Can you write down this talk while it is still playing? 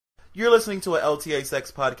You're listening to a LTA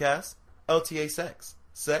Sex podcast. LTA Sex.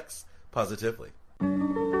 Sex positively.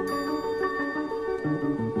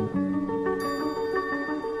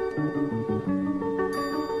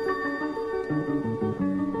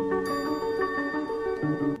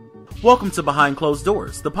 Welcome to Behind Closed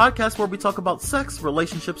Doors, the podcast where we talk about sex,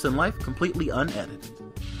 relationships, and life completely unedited.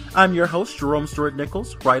 I'm your host, Jerome Stewart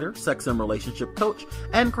Nichols, writer, sex and relationship coach,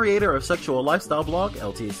 and creator of sexual lifestyle blog,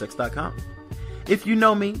 LTASex.com. If you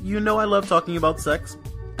know me, you know I love talking about sex,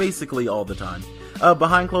 basically all the time.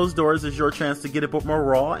 Behind Closed Doors is your chance to get a bit more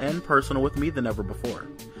raw and personal with me than ever before.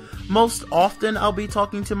 Most often, I'll be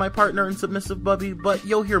talking to my partner and submissive bubby, but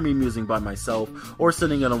you'll hear me musing by myself or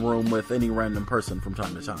sitting in a room with any random person from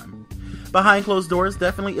time to time. Behind Closed Doors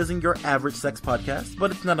definitely isn't your average sex podcast, but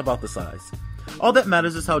it's not about the size. All that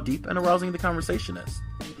matters is how deep and arousing the conversation is.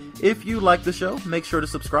 If you like the show, make sure to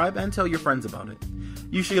subscribe and tell your friends about it.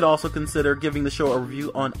 You should also consider giving the show a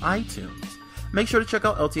review on iTunes. Make sure to check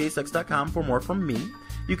out LTASex.com for more from me.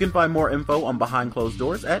 You can find more info on Behind Closed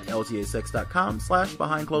Doors at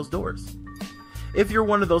LTASex.com/BehindClosedDoors. If you're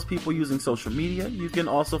one of those people using social media, you can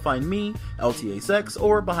also find me, LTA Sex,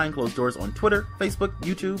 or Behind Closed Doors on Twitter, Facebook,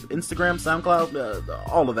 YouTube, Instagram, SoundCloud,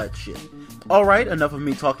 all of that shit. Alright, enough of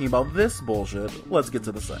me talking about this bullshit. Let's get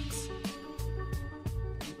to the sex.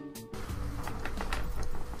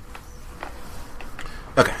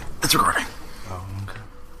 Okay, it's recording. Oh, okay.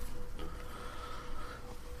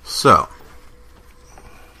 So,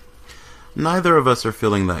 neither of us are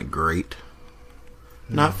feeling that great.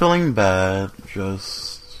 No. Not feeling bad,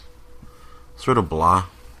 just sort of blah.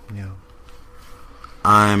 Yeah.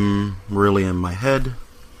 I'm really in my head.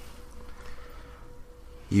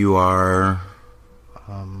 You are...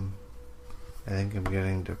 I think I'm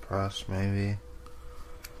getting depressed, maybe.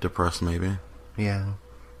 Depressed, maybe? Yeah.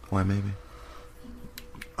 Why, maybe?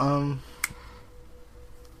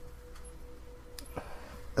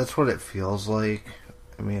 That's what it feels like.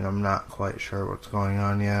 I mean, I'm not quite sure what's going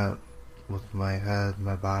on yet with my head,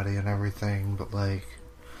 my body, and everything, but, like,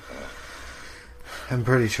 I'm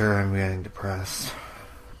pretty sure I'm getting depressed.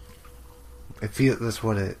 That's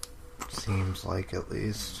what it seems like, at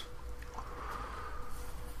least.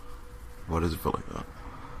 Why does it feel like that?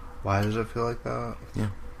 Why does it feel like that? Yeah.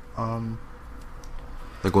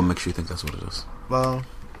 Like, what makes you think that's what it is? Well,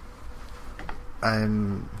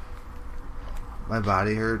 my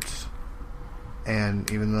body hurts, and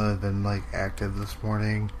even though I've been, like, active this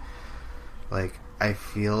morning, like, I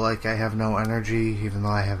feel like I have no energy, even though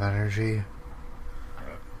I have energy.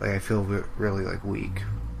 Like, I feel really, like, weak.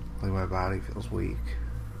 Like, my body feels weak.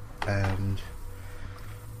 And,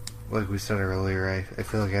 like we said earlier, I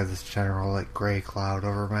feel like I have this general, like, gray cloud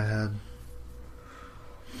over my head.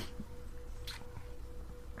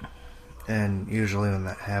 And usually when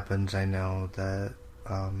that happens, I know that,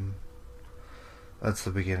 that's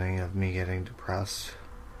the beginning of me getting depressed.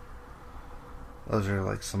 Those are,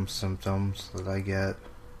 like, some symptoms that I get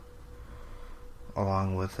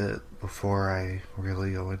along with it before I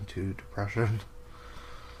really go into depression.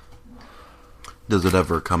 Does it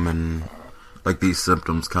ever come in, like, these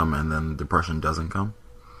symptoms come and then depression doesn't come?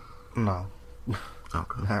 No.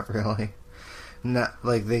 Okay. Not really. Not,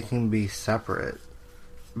 like, they can be separate,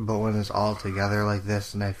 but when it's all together like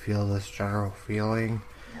this and I feel this general feeling,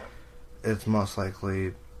 it's most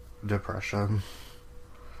likely depression.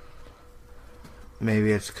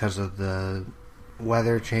 Maybe it's because of the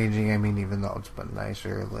weather changing. I mean, even though it's been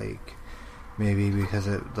nicer, like, maybe because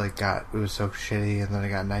it was so shitty and then it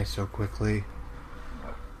got nice so quickly.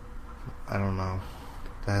 I don't know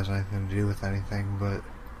if that has anything to do with anything, but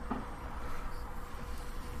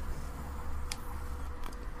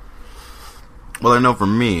well, I know for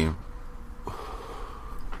me,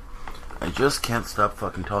 I just can't stop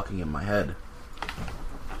fucking talking in my head.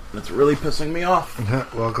 It's really pissing me off.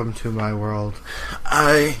 Welcome to my world.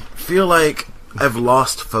 I feel like I've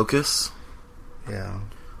lost focus. Yeah.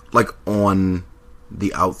 Like, on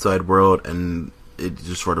the outside world, and it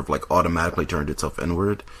just sort of, like, automatically turned itself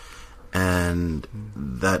inward. And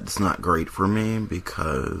that's not great for me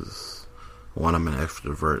because, one, I'm an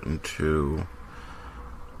extrovert, and two,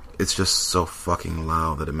 it's just so fucking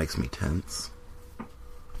loud that it makes me tense.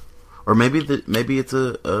 Or maybe it's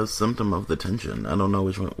a symptom of the tension. I don't know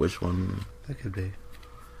which one. That could be.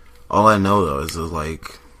 All I know, though, is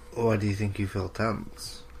like... Why do you think you feel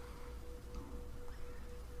tense?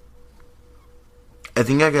 I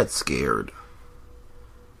think I got scared.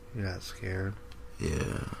 You got scared?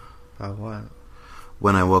 Yeah. About what?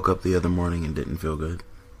 When I woke up the other morning and didn't feel good.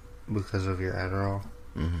 Because of your Adderall?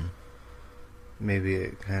 Mm-hmm. maybe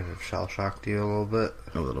it kind of shell-shocked you a little bit.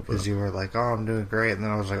 A little bit. Because you were like, oh, I'm doing great. And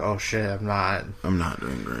then I was like, oh, shit, I'm not. I'm not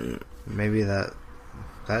doing great. Maybe that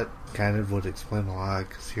kind of would explain a lot.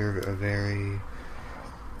 Because you're a very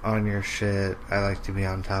on your shit, I like to be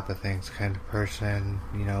on top of things kind of person.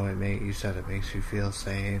 You know, you said it makes you feel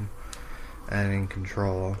sane and in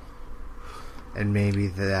control. And maybe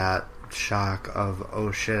that shock of,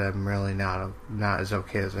 oh shit, I'm really not as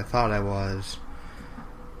okay as I thought I was.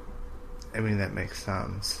 I mean, that makes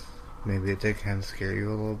sense. Maybe it did kind of scare you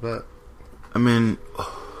a little bit. I mean,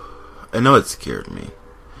 I know it scared me.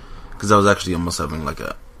 Because I was actually almost having like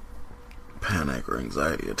a panic or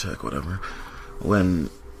anxiety attack, whatever, when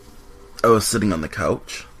I was sitting on the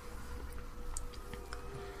couch.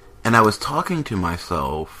 And I was talking to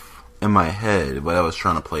myself in my head, but I was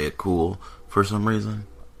trying to play it cool for some reason.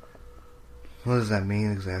 What does that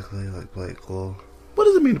mean exactly, like play it cool? What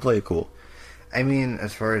does it mean to play it cool? I mean,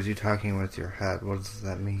 as far as you talking with your head, what does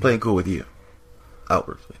that mean? Playing cool with you.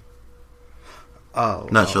 Outwardly. Oh.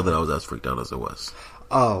 Not sure that I was as freaked out as I was.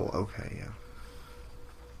 Oh, okay, yeah.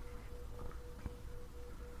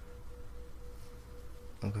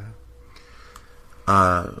 Okay.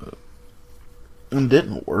 It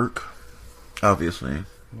didn't work, obviously.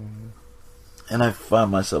 Mm-hmm. And I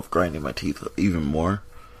found myself grinding my teeth even more.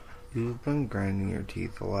 You've been grinding your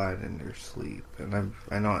teeth a lot in your sleep, and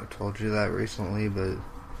I know I told you that recently, but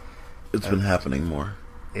it's been happening more.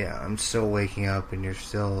 Yeah, I'm still waking up, and you're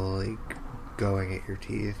still like going at your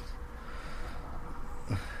teeth.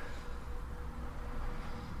 Like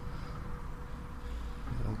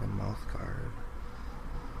a mouth guard.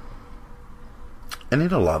 I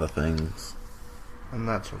need a lot of things. And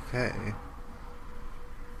that's okay.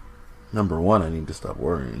 Number one, I need to stop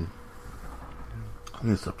worrying. I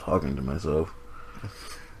need to stop talking to myself.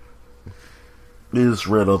 I just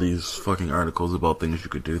read all these fucking articles about things you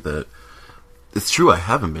could do that... It's true, I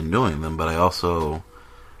haven't been doing them, but I also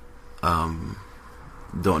don't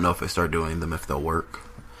know if I start doing them if they'll work.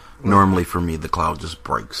 Normally, for me, the cloud just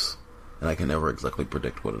breaks. And I can never exactly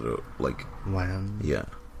predict what it'll... Like... When? Yeah.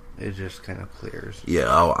 It just kind of clears.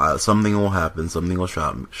 Yeah, something will happen, something will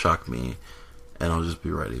shock me, and I'll just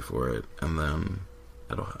be ready for it, and then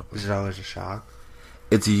it'll happen. Is it always a shock?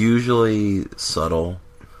 It's usually subtle,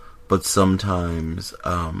 but sometimes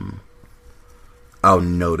I'll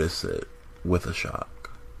notice it with a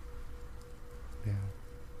shock. Yeah.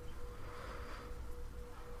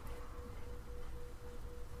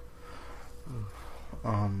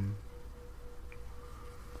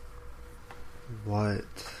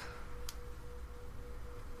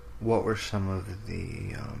 What were some of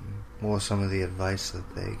the what was some of the advice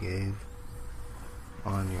that they gave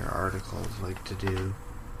on your articles, like to do?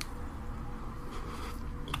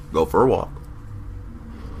 Go for a walk,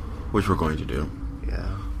 which we're going to do.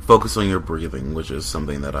 Yeah. Focus on your breathing, which is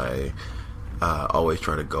something that I always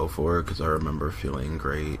try to go for, because I remember feeling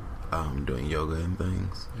great doing yoga and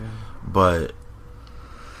things. Yeah. But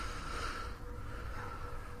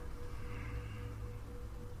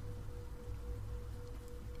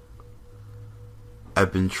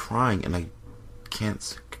I've been trying, and I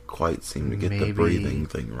can't quite seem to get the breathing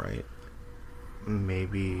thing right.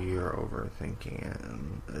 Maybe you're overthinking it,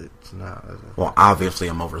 and it's not as effective. Well, obviously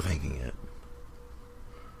I'm overthinking it.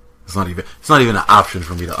 It's not even an option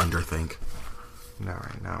for me to underthink. Not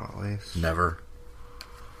right now, at least. Never.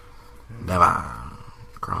 Never.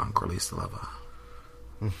 Kronk, release the lever.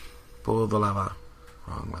 Pull the lever.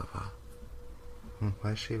 Wrong lever.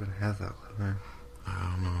 Why does she even have that lever?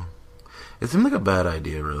 I don't know. It seemed like a bad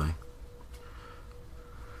idea, really.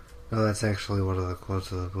 No, that's actually one of the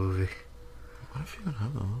quotes of the movie. Why if you even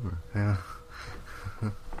have the lever?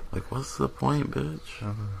 Yeah. Like, what's the point,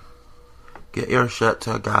 bitch? Get your shit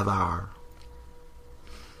together.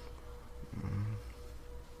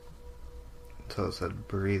 So it said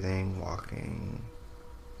breathing, walking,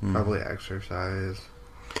 probably exercise.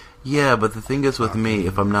 Yeah, but the thing is with me,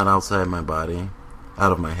 if I'm not outside my body,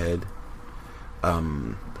 out of my head,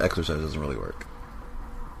 exercise doesn't really work.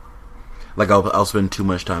 Like, I'll spend too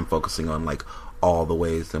much time focusing on, like, all the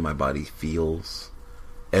ways that my body feels.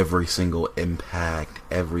 Every single impact,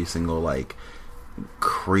 every single, like,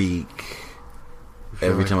 creak.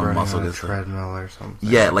 Every time a muscle gets treadmill or something.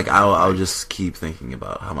 Yeah, like, I'll just keep thinking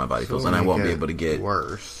about how my body feels, and I won't be able to get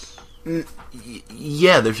worse.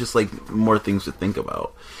 Yeah, there's just, like, more things to think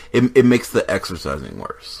about. It makes the exercising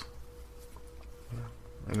worse.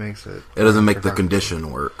 It makes it... It doesn't make the condition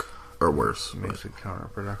work, or worse. It makes it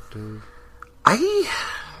counterproductive.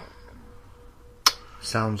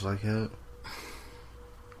 Sounds like it.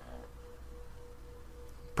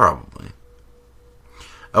 Probably.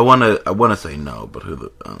 I wanna say no, but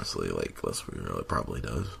honestly, like, let's be real, it probably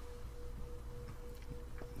does.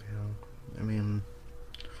 Yeah, I mean,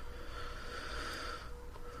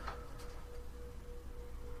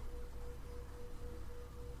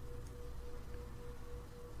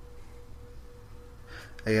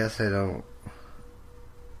 I guess I don't.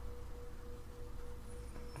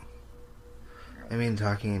 I mean,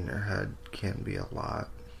 talking in your head can be a lot.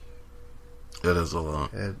 It is a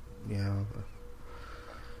lot. You know,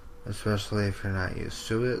 especially if you're not used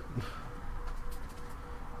to it.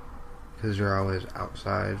 Because you're always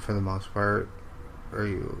outside for the most part. Or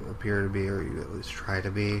you appear to be, or you at least try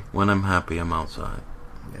to be. When I'm happy, I'm outside.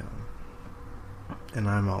 Yeah. And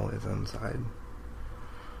I'm always inside.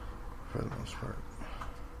 For the most part.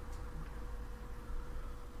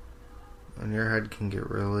 And your head can get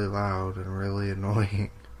really loud and really annoying.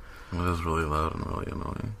 It is really loud and really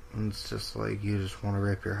annoying. And it's just like, you just want to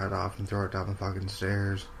rip your head off and throw it down the fucking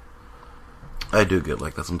stairs. I do get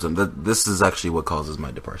like that sometimes. This is actually what causes my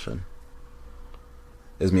depression.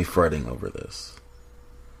 Is me fretting over this.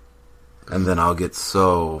 And then I'll get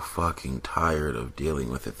so fucking tired of dealing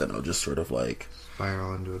with it that I'll just sort of like...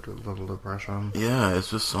 spiral into a little depression. Yeah, it's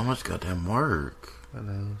just so much goddamn work. It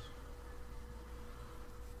is.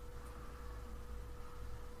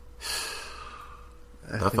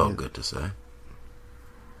 That felt good to say.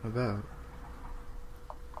 I bet.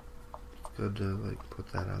 It's good to, like,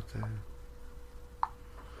 put that out there.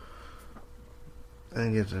 I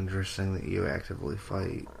think it's interesting that you actively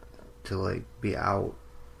fight to, like, be out.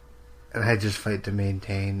 And I just fight to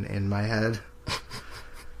maintain in my head.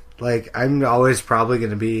 Like, I'm always probably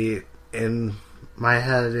going to be in my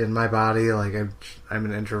head, in my body. Like, I'm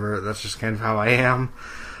an introvert. That's just kind of how I am.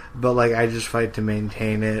 But, like, I just fight to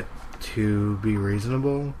maintain it to be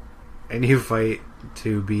reasonable. And you fight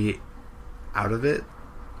to be out of it,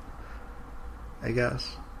 I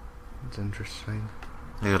guess. It's interesting.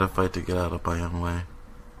 I gotta fight to get out of my own way.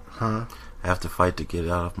 Huh? I have to fight to get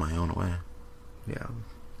out of my own way. Yeah.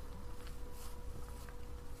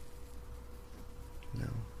 No.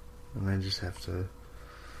 And I just have to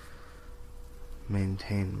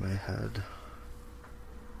maintain my head.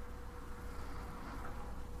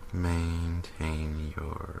 Maintain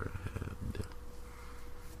your head.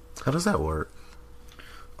 How does that work?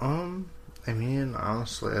 I mean,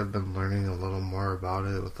 honestly, I've been learning a little more about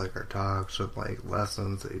it with, like, our talks and, like,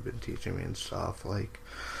 lessons that you've been teaching me and stuff. Like,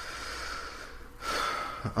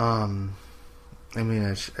 I mean,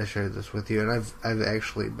 I shared this with you, and I've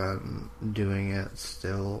actually been doing it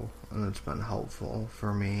still, and it's been helpful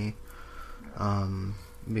for me,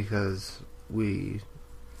 because we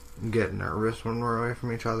get nervous when we're away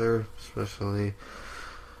from each other, especially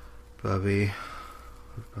Bubby.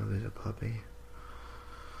 Bubby's a puppy.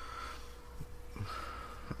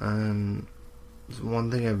 And one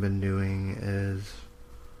thing I've been doing is,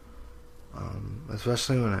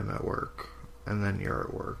 especially when I'm at work, and then you're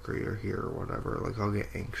at work, or you're here, or whatever, like, I'll get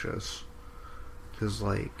anxious, because,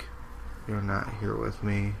 like, you're not here with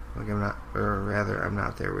me, like, I'm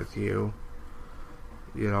not there with you,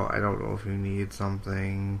 you know, I don't know if you need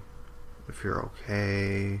something, if you're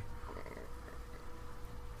okay,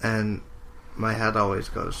 and my head always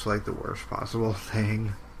goes to, like, the worst possible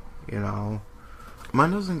thing, you know.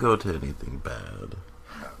 Mine doesn't go to anything bad.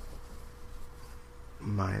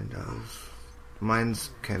 Mine does.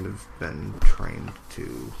 Mine's kind of been trained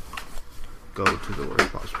to go to the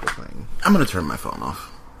worst possible thing. I'm gonna turn my phone off.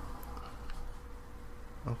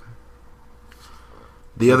 Okay.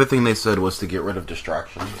 The other thing they said was to get rid of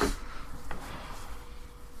distractions.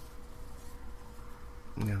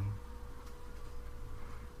 Yeah.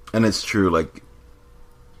 And it's true, like,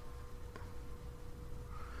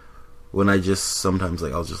 when I just, sometimes,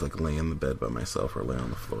 like, I'll just, like, lay in the bed by myself or lay on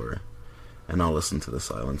the floor, and I'll listen to the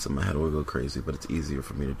silence, and my head will go crazy, but it's easier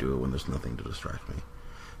for me to do it when there's nothing to distract me.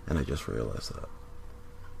 And I just realized that.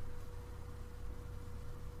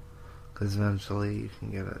 Because eventually you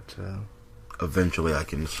can get it to... Eventually I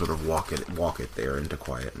can sort of walk it there into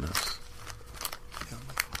quietness. Yeah.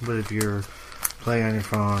 But if you're playing on your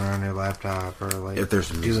phone or on your laptop, or, like, if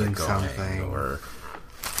there's music doing going, something, or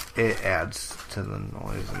it adds to the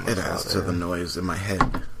noise. It adds to the noise in my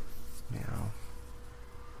head. Yeah.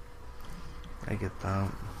 I get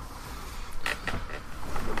that.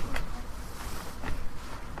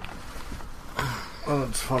 Well,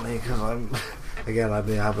 it's funny because I'm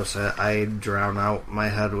the opposite. I drown out my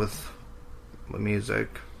head with the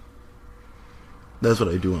music. That's what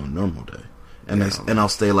I do on a normal day. And I'll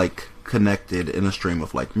stay, like, connected in a stream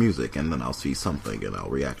of, like, music, and then I'll see something and I'll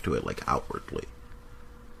react to it, like, outwardly.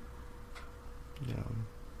 Yeah.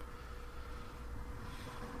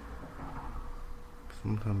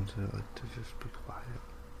 Sometimes I like to just be quiet.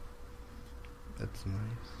 It's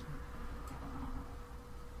nice.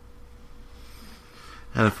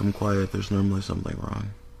 And if I'm quiet, there's normally something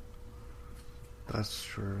wrong. That's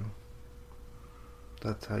true.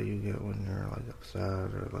 That's how you get when you're like upset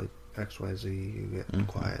or like XYZ, you get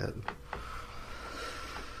quiet.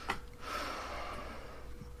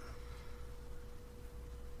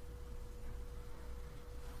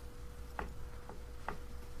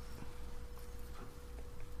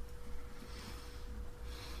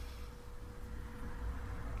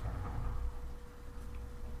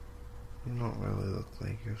 You don't really look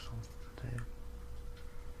like yourself today.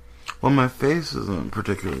 Well, my face isn't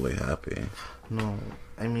particularly happy. No,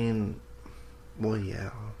 I mean, well,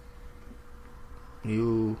 yeah.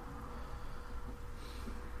 You...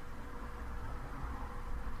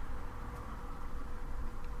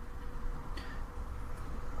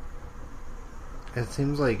 It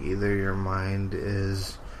seems like either your mind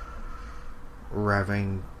is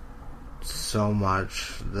revving so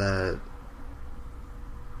much that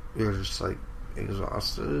you're just like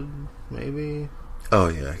exhausted, maybe. Oh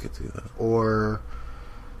yeah, I could see that. Or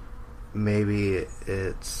maybe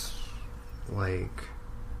it's like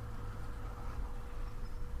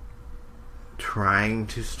trying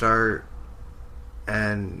to start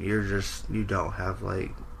and you don't have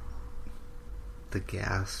like the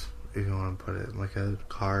gas, if you want to put it in like a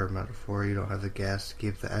car metaphor. You don't have the gas to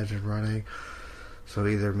keep the engine running. So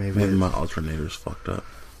either maybe my alternator's fucked up.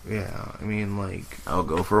 Yeah, I mean, like, I'll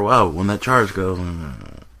go for a while when that charge goes.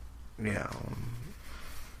 Yeah.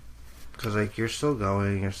 Because, like, you're still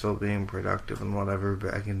going, you're still being productive and whatever,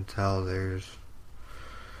 but I can tell there's...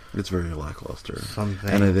 It's very lackluster. Something.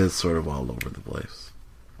 And it is sort of all over the place.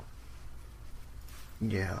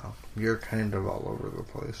 Yeah, you're kind of all over the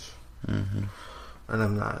place. Mm-hmm. And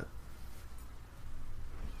I'm not...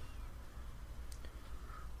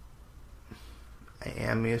 I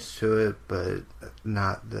am used to it, but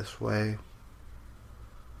not this way.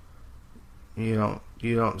 You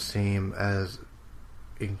don't seem as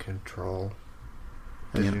in control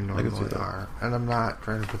as you normally are. And I'm not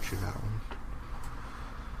trying to put you down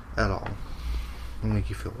at all. I'll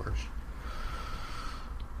make you feel worse.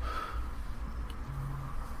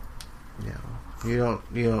 Yeah.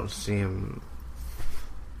 You don't seem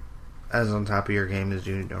as on top of your game as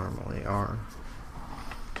you normally are.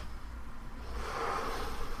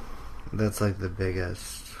 That's like the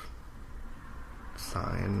biggest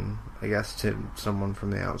sign, I guess, to someone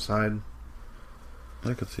from the outside.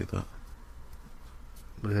 I could see that.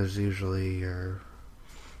 Because usually you're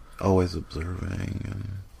always observing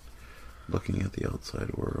and looking at the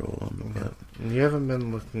outside world. But you haven't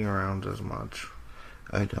been looking around as much.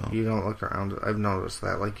 I don't. You don't look around. I've noticed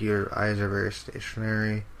that. Like, your eyes are very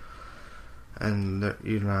stationary. And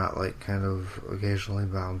you're not, like, kind of occasionally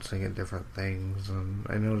bouncing at different things. And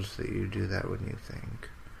I notice that you do that when you think.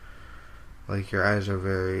 Like, your eyes are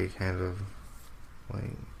very kind of,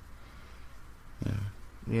 like... Yeah.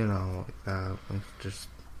 You know, like that. Like, just...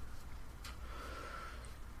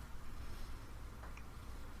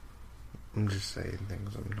 I'm just saying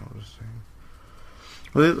things I'm noticing.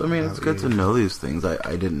 Well, I mean, it's good to know these things. I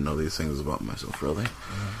didn't know these things about myself, really. Yeah.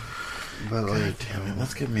 But, like... God damn it,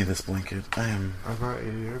 let's give me this blanket. I brought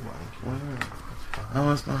you your blanket.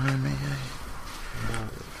 Oh, it's behind me.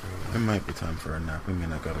 It might be time for a nap. We may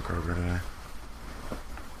not go to Kroger today.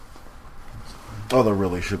 Although,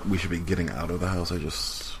 really, we should be getting out of the house.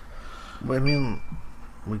 Well, I mean,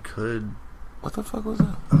 we could... What the fuck was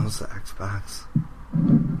that? That was the Xbox.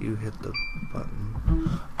 You hit the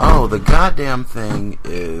button. Oh, the goddamn thing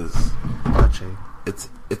is... Touching.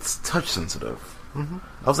 It's touch sensitive. Mm-hmm.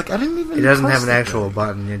 I was like, I didn't even... It doesn't have an actual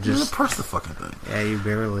button. You just... press the fucking thing. Yeah, you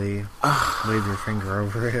barely wave your finger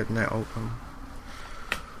over it and it opens.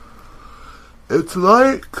 It's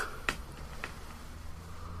like...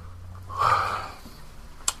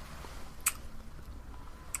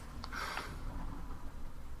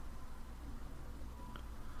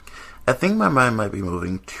 I think my mind might be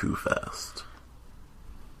moving too fast.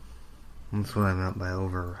 That's what I meant by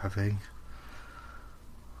over revving.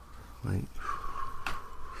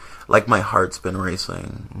 Like my heart's been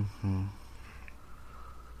racing. Mm-hmm.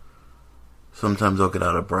 Sometimes I'll get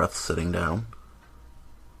out of breath sitting down.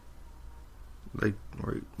 Like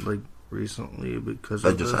recently, because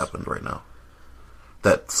that just happened right now.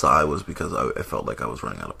 That sigh was because I felt like I was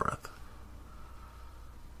running out of breath.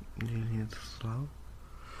 Do you need to slow?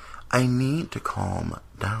 I need to calm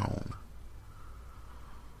down.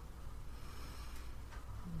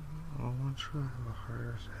 I want you to have a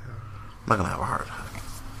heart attack. I'm not gonna have a heart attack.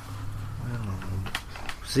 I don't know.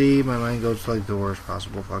 See, my mind goes to like the worst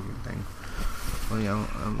possible fucking thing. Like,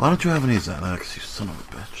 Why don't you have any Xanax, you son of a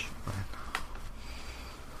bitch?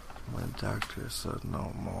 My doctor said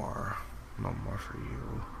no more. No more for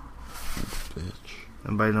you. Bitch.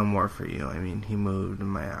 And by no more for you, I mean he moved and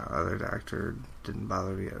my other doctor didn't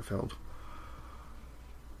bother to get it filled.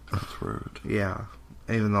 That's rude. Yeah.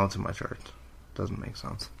 Even though it's in my chart. Doesn't make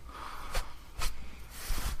sense.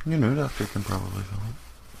 Your new doctor can probably fill it.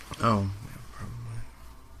 Oh, yeah, probably.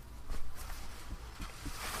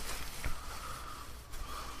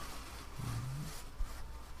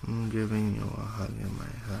 I'm giving you a hug in my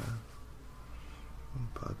head.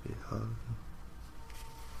 A puppy hug.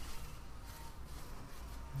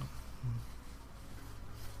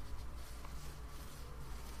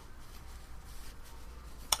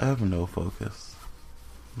 I have no focus.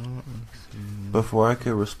 Before I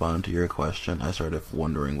could respond to your question, I started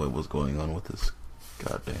wondering what was going on with this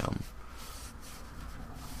goddamn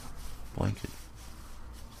blanket.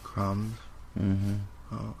 Crumbs? Mm-hmm.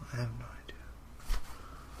 Oh, I have no idea.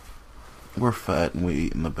 We're fat and we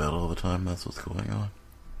eat in the bed all the time. That's what's going on.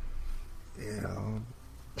 Yeah.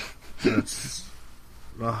 That's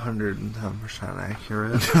 110%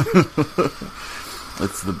 accurate.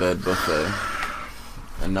 It's the bed buffet.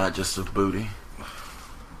 And not just of booty.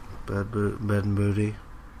 Bed and booty.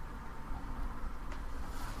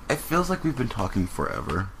 It feels like we've been talking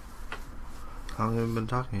forever. How long have we been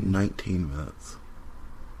talking? 19 minutes.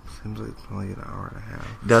 Seems like it's been like an hour and a half.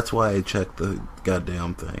 That's why I checked the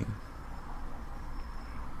goddamn thing.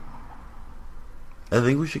 I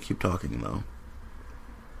think we should keep talking, though.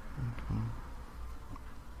 Mm-hmm.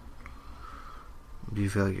 Do you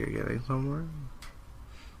feel like you're getting somewhere?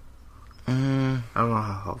 I don't know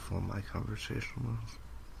how helpful my conversation was.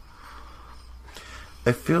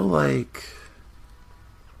 I feel like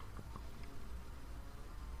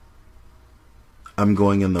I'm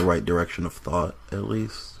going in the right direction of thought, at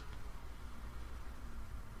least.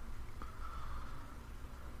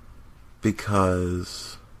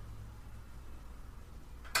 Because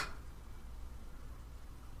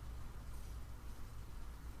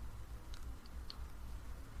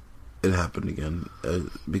it happened again.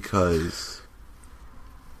 Because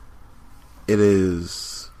it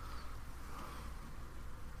is...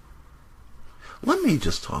 Let me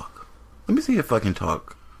just talk. Let me see if I can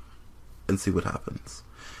talk and see what happens.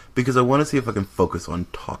 Because I want to see if I can focus on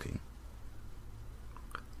talking.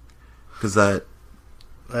 Because that...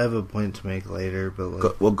 I have a point to make later, but like...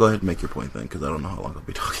 Go ahead and make your point then, because I don't know how long I'll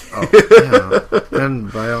be talking. Oh, yeah. Then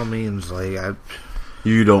by all means, like,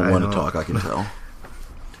 You don't want to talk, I can tell.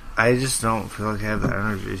 I just don't feel like I have the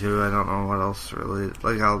energy to. I don't know what else really...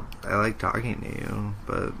 Like, I like talking to you,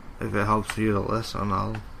 but if it helps you to listen,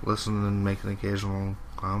 I'll listen and make an occasional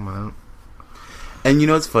comment. And you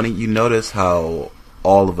know what's funny? You notice how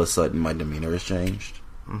all of a sudden my demeanor has changed?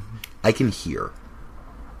 Mm-hmm. I can hear.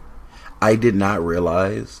 I did not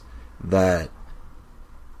realize that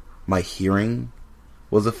my hearing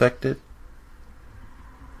was affected.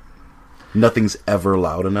 Nothing's ever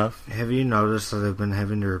loud enough. Have you noticed that I've been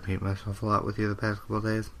having to repeat myself a lot with you the past couple of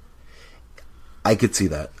days? I could see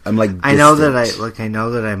that. I'm like distant. I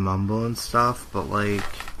know that I mumble and stuff, but like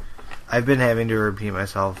I've been having to repeat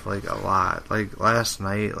myself like a lot. Like last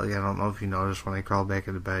night, like I don't know if you noticed when I crawled back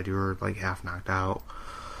into bed, you were like half knocked out.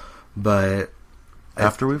 But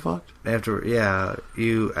after we fucked? Yeah,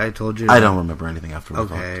 I told you. I don't remember anything after we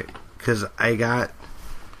fucked. Okay, because I got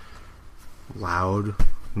loud,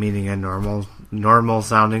 meaning a normal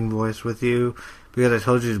sounding voice with you, because I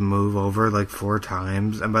told you to move over like 4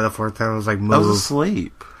 times, and by the 4th time I was like, move. I was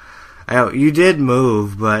asleep. I know, you did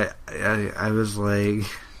move, but I was like...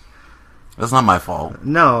 That's not my fault.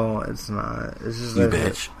 No, it's not. It's just you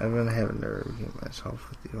bitch. I've been having to repeat myself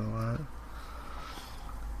with you a lot.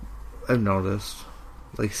 I've noticed,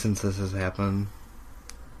 like, since this has happened.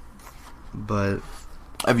 But...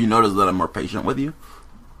 Have you noticed that I'm more patient with you?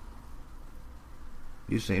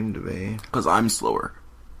 You seem to be. Because I'm slower.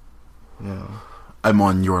 Yeah. I'm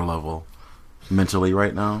on your level. Mentally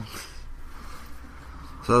right now.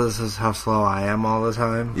 So this is how slow I am all the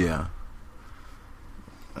time? Yeah.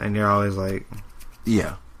 And you're always like...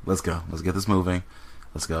 Yeah. Let's go. Let's get this moving.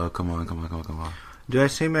 Let's go. Come on. Do I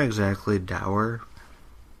seem exactly dour?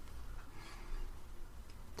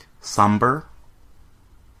 Somber?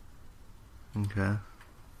 Okay.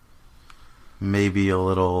 Maybe a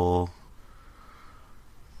little...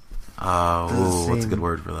 what's a good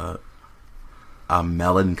word for that?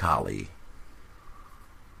 Melancholy.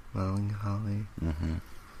 Melancholy? Mm-hmm.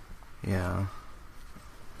 Yeah.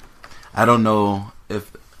 I don't know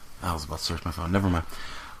if... I was about to search my phone. Never mind.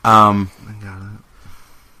 I got it.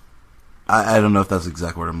 I don't know if that's the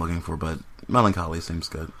exact word I'm looking for, but melancholy seems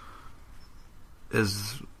good.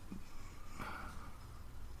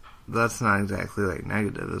 That's not exactly, like,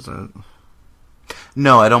 negative, is it?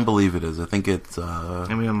 No, I don't believe it is. I think it's, I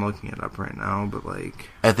mean, I'm looking it up right now, but, like...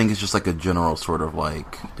 I think it's just, like, a general sort of,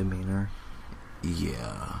 like... demeanor.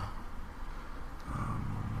 Yeah.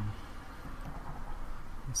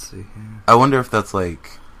 Let's see here. I wonder if that's,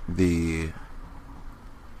 like, the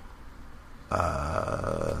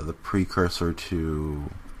precursor to...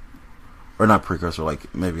 Or not precursor,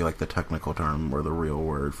 like, maybe, like, the technical term or the real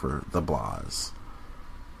word for the blahs.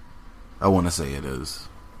 I want to say it is.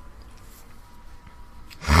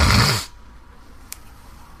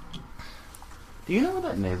 Do you know where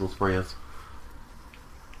that nasal spray is?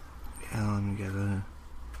 Yeah, let me get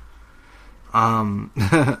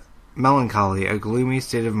it. Melancholy, a gloomy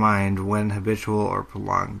state of mind when habitual or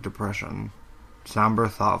prolonged depression. Somber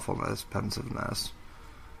thoughtfulness, pensiveness.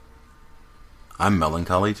 I'm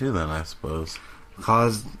melancholy too, then, I suppose.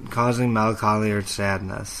 Causing melancholy or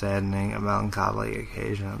sadness, saddening a melancholy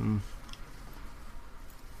occasion.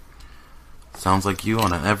 Sounds like you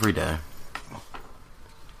on an everyday.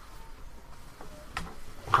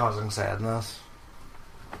 Causing sadness?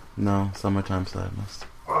 No, summertime sadness.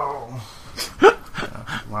 Oh.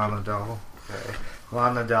 Yeah, Lana Del Rey.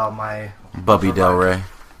 Lana Del, my... Bubby Del Rey.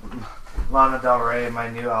 Lana Del Rey, my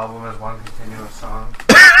new album is one continuous song.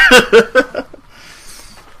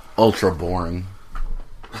 Ultra boring.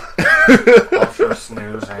 Ultra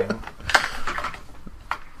snoozing.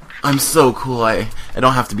 I'm so cool, I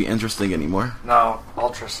don't have to be interesting anymore. No,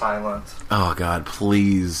 ultra silent. Oh god,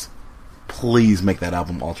 please. Please make that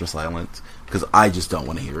album ultra silent. Because I just don't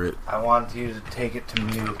want to hear it. I want you to take it to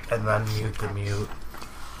mute and then mute the mute.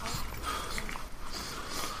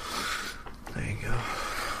 There you go.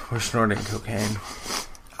 We're snorting cocaine.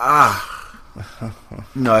 Ah.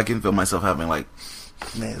 No, I can feel myself having, like,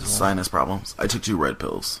 Nasal. sinus problems. I took 2 red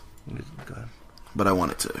pills. Good. But I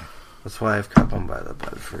wanted to. That's why I've kept them by the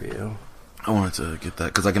bed for you. I wanted to get that.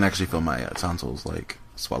 Because I can actually feel my tonsils, like,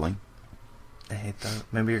 swelling. I hate that.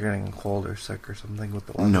 Maybe you're getting cold or sick or something with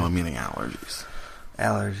the weather. No, I'm meaning allergies.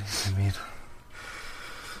 Allergies, I mean.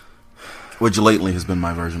 Which lately has been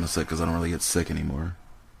my version of sick, because I don't really get sick anymore.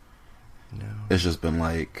 No. It's just been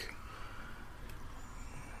like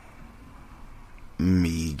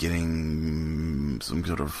me getting some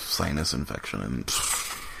sort of sinus infection and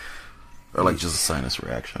or like just a sinus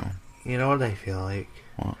reaction. You know what I feel like?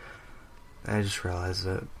 What? I just realized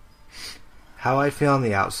it. How I feel on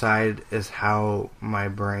the outside is how my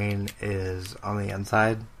brain is on the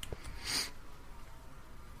inside.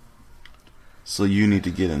 So you need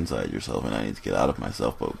to get inside yourself, and I need to get out of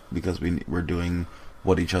myself, but because we're doing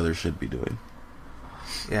what each other should be doing.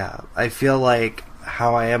 Yeah, I feel like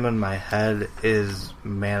how I am in my head is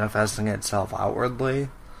manifesting itself outwardly.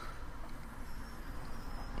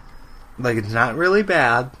 Like, it's not really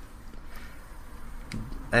bad,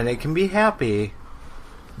 and it can be happy,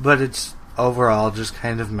 but it's overall just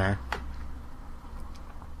kind of meh.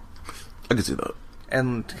 I can see that.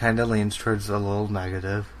 And kind of leans towards a little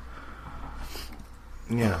negative.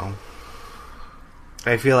 You know.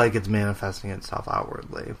 I feel like it's manifesting itself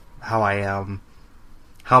outwardly. How I am.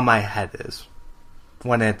 How my head is.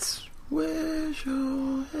 When it's... Where's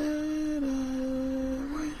your head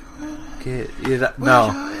at?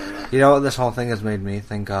 No. You know what this whole thing has made me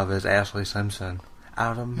think of is Ashley Simpson.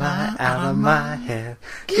 Out of my head.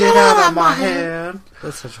 Get out of my head.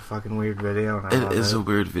 That's such a fucking weird video. And I love It is a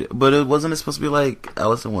weird video. But it wasn't supposed to be like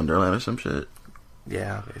Alice in Wonderland or some shit?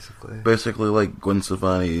 Yeah, basically. Basically like Gwen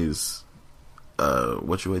Stefani's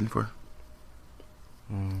What You Waiting For?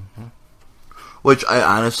 Mm-hmm. Which I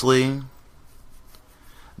honestly...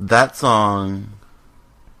 That song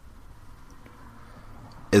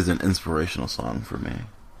is an inspirational song for me.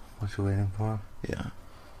 What you waiting for? Yeah.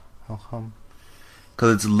 How come?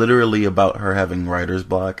 Because it's literally about her having writer's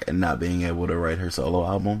block and not being able to write her solo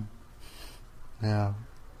album. Yeah.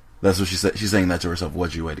 That's what she said. She's saying that to herself.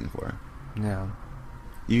 What you waiting for? Yeah.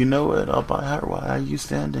 You know it all by heart. Why are you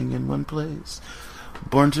standing in one place?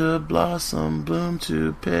 Born to blossom, bloom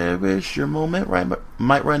to perish. Your moment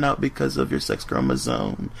might run out because of your sex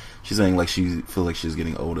chromosome. She's saying like she feels like she's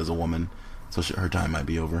getting old as a woman, so her time might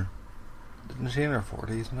be over. Isn't she in her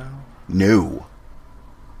 40s now? No.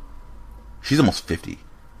 She's almost 50.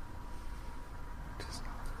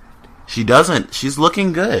 She doesn't. She's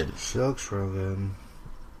looking good. She looks real good.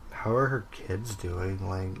 How are her kids doing?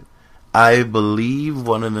 Like, I believe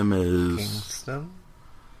one of them is... Kingston?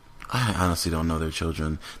 I honestly don't know their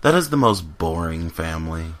children. That is the most boring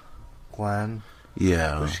family. Gwen?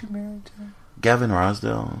 Yeah. Who's she married to? Gavin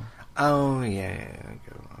Rossdale. Oh, yeah.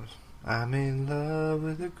 I'm in love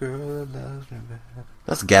with a girl that loves me back.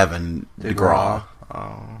 That's Gavin DeGraw.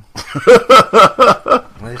 Oh.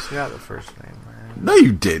 At least you got the first name right. No,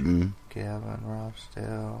 you didn't. Gavin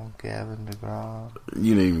Rossdale, Gavin DeGraw.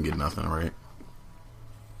 You didn't even get nothing right.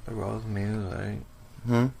 They're both music.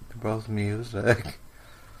 Hmm? They're both music.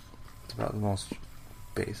 It's about the most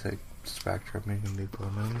basic spectrum you can be put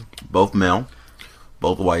in. Both male,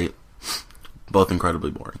 both white, both incredibly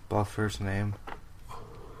boring. Both first name.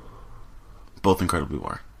 Both incredibly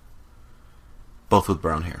boring. Both with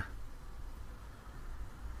brown hair.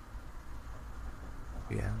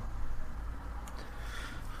 Yeah.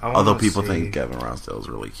 Although people think Gavin Rossdale is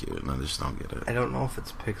really cute, and I just don't get it. I don't know if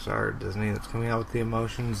it's Pixar or Disney that's coming out with the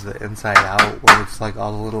emotions, the Inside Out, where it's like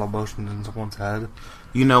all the little emotions in someone's head.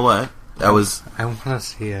 You know what? I want to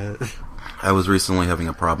see it. I was recently having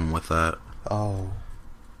a problem with that. Oh.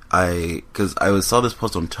 Because I saw this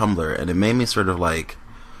post on Tumblr, and it made me sort of like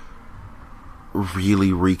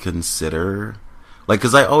really reconsider. Like,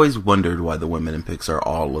 because I always wondered why the women in Pixar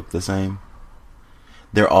all look the same.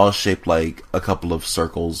 They're all shaped like a couple of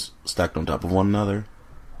circles stacked on top of one another.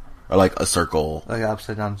 Or like a circle. Like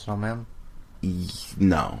upside down snowman?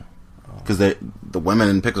 No. Because the women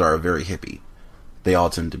in Pixar are very hippie. They all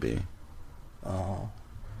tend to be. Oh.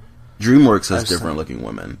 DreamWorks has different looking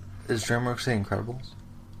women. Is DreamWorks The Incredibles?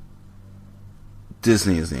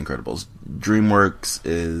 Disney is The Incredibles. DreamWorks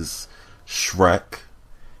is Shrek.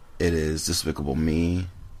 It is Despicable Me.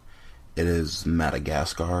 It is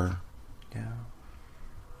Madagascar. Yeah.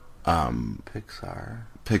 Pixar.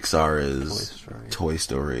 Pixar is Toy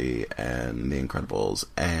Story and The Incredibles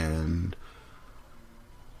and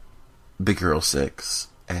Big Hero 6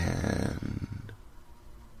 and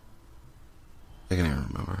I can't even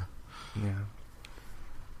remember. Yeah.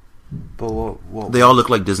 But what they all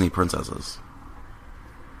look like Disney princesses.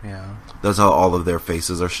 Yeah. That's how all of their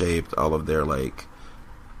faces are shaped. All of their like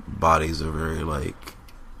bodies are very like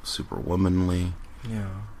super womanly. Yeah.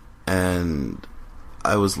 And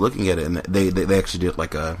I was looking at it, and they actually did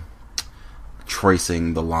like a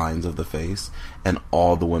tracing the lines of the face, and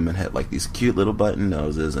all the women had like these cute little button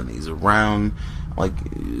noses and these round, like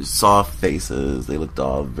soft faces. They looked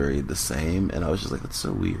all very the same, and I was just like, that's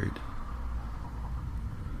so weird.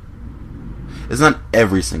 It's not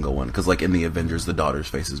every single one, because like in the Avengers, the daughter's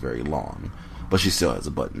face is very long, but she still has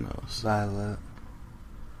a button nose. Violet.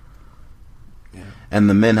 Yeah. And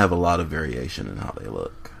the men have a lot of variation in how they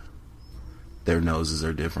look. Their noses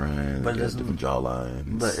are different. But different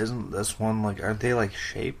jawlines. But isn't this one like? Aren't they like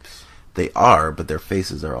shapes? They are, but their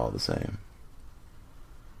faces are all the same.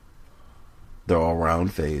 They're all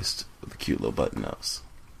round faced with a cute little button nose.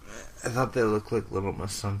 I thought they looked like Little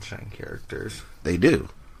Miss Sunshine characters. They do,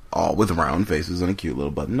 all with round faces and a cute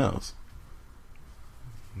little button nose.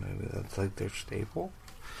 Maybe that's like their staple.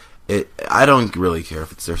 I don't really care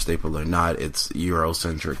if it's their staple or not. It's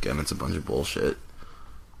Eurocentric and it's a bunch of bullshit.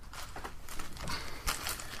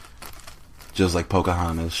 Just like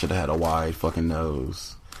Pocahontas should have had a wide fucking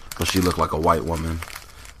nose, but she looked like a white woman.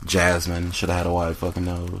 Jasmine should have had a wide fucking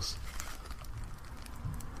nose,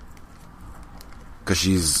 cause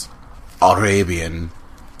she's Arabian,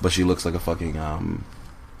 but she looks like a fucking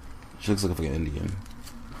she looks like a fucking Indian.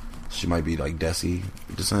 She might be like Desi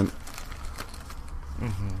descent.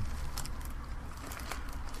 Mm-hmm.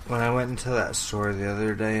 When I went into that store the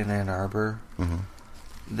other day in Ann Arbor,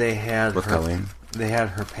 they had They had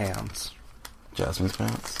her pants. Jasmine's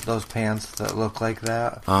pants? Those pants that look like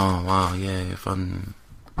that. Oh, wow, yeah, fun.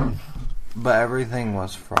 But everything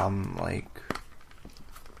was from, like,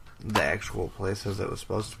 the actual places it was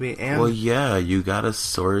supposed to be. And well, yeah, you gotta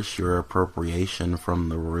source your appropriation from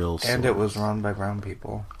the real source. And it was run by brown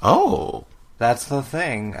people. Oh. That's the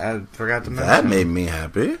thing. I forgot to mention. That made me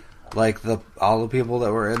happy. Like, all the people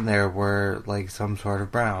that were in there were, like, some sort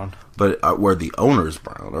of brown. But were the owners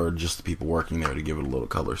brown, or just the people working there to give it a little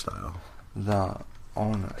color style? The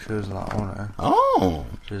owner. She was the owner. Oh.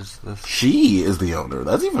 She is the owner.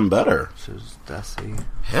 That's even better. She was Desi.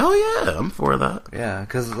 Hell yeah, I'm for that. Yeah,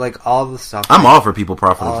 because, like, all the stuff... I'm all for people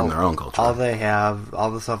profiting from their own culture. All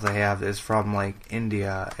the stuff they have is from, like,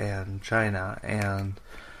 India and China, and...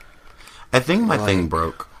 I think my thing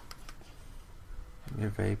broke.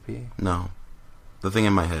 Your vapey? No. The thing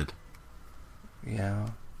in my head. Yeah.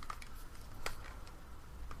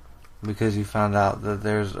 Because you found out that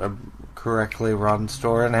there's a correctly run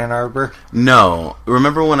store in Ann Arbor? No.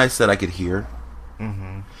 Remember when I said I could hear?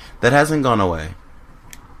 Mm-hmm. That hasn't gone away.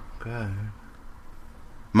 Good.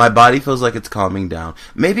 My body feels like it's calming down.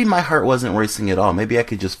 Maybe my heart wasn't racing at all. Maybe I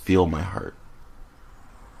could just feel my heart.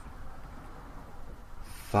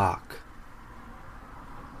 Fuck.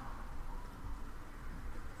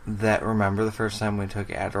 that remember the first time we took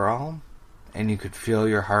Adderall and you could feel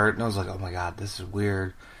your heart, and I was like, oh my god, this is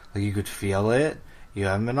weird. Like, you could feel it. You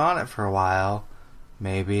haven't been on it for a while.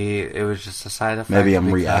 Maybe it was just a side effect. Maybe I'm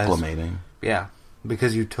reacclimating. Yeah,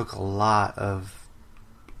 because you took a lot of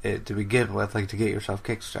it to begin with, like to get yourself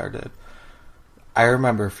kick-started. I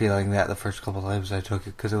remember feeling that the first couple times I took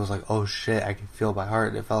it, because it was like, oh shit, I could feel my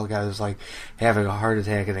heart. It felt like I was like having a heart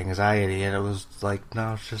attack and anxiety, and it was like,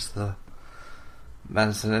 no, it's just the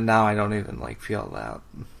medicine, and now I don't even like feel that.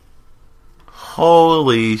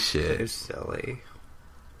 Holy shit. It's silly.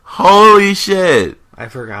 Holy shit. I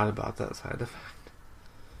forgot about that side effect.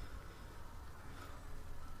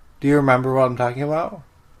 Do you remember what I'm talking about?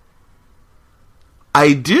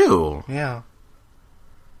 I do. Yeah.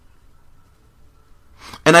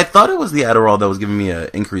 And I thought it was the Adderall that was giving me an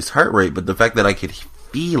increased heart rate, but the fact that I could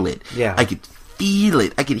feel it. Yeah. I could feel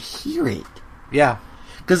it. I could hear it. Yeah.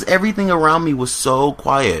 Because everything around me was so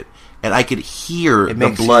quiet, and I could hear the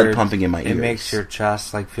blood pumping in my ears. It makes your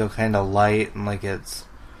chest like feel kind of light, and like it's...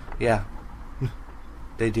 Yeah.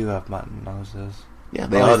 They do have mutton noses. Yeah,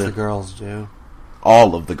 they all do. The girls do.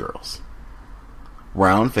 All of the girls.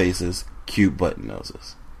 Round faces, cute button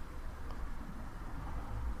noses.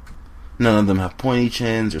 None of them have pointy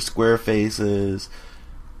chins or square faces.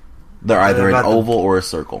 They're either an oval or a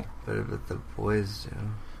circle. But the boys do.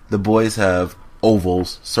 The boys have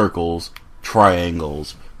ovals, circles,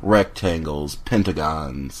 triangles, rectangles,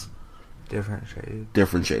 pentagons. Different shapes.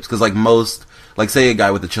 Different shapes. Because like most, like say a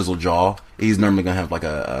guy with a chiseled jaw, he's normally going to have like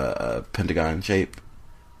a pentagon shape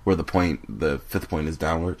where the fifth point is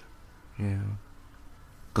downward. Yeah.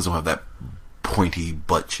 Because he'll have that pointy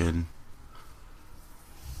butt chin.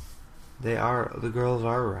 The girls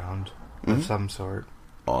are round of some sort.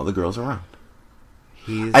 All the girls are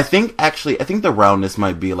round. I think the roundness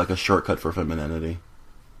might be like a shortcut for femininity.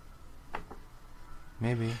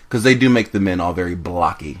 Maybe. Because they do make the men all very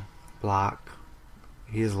blocky. Block.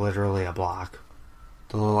 He's literally a block.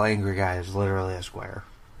 The little angry guy is literally a square.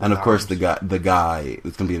 And of course the guy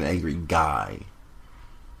is going to be an angry guy.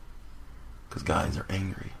 Because guys are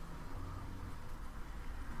angry.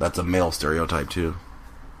 That's a male stereotype too.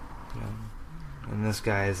 Yeah. And this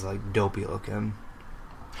guy is like dopey looking.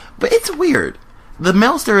 But it's weird. The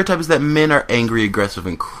male stereotype is that men are angry, aggressive,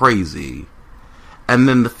 and crazy. And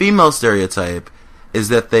then the female stereotype is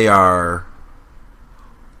that they are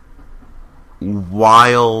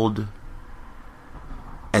wild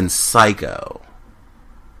and psycho.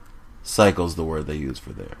 Psycho's the word they use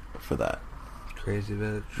for that. Crazy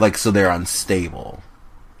bitch. Like, so they're unstable.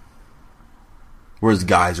 Whereas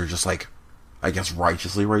guys are just like, I guess,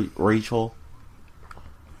 righteously Rachel.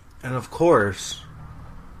 And of course,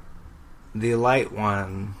 the light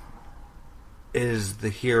one is the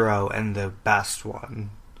hero and the best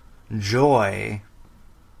one. Joy.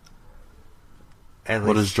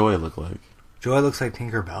 What does Joy look like? Joy looks like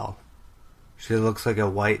Tinkerbell. She looks like a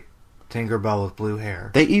white Tinkerbell with blue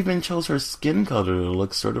hair. They even chose her skin color to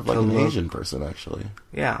look sort of like an Asian person, actually.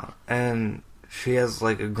 Yeah, and she has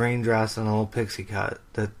like a green dress and a little pixie cut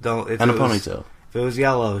and a ponytail. If it was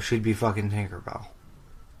yellow, she'd be fucking Tinkerbell.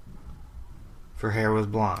 If her hair was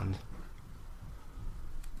blonde.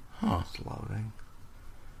 Huh. It's loading.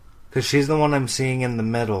 Because she's the one I'm seeing in the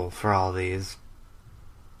middle for all these.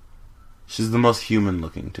 She's the most human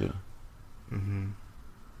looking, too. Mm-hmm.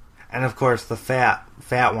 And of course, the fat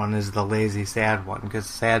one is the lazy, sad one, because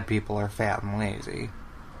sad people are fat and lazy.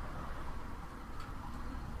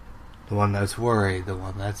 The one that's worried, the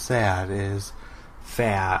one that's sad, is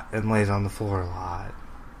fat and lays on the floor a lot.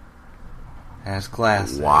 And has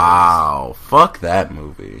glasses. Wow. Fuck that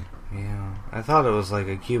movie. Yeah. I thought it was like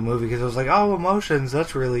a cute movie, because it was like, oh, emotions,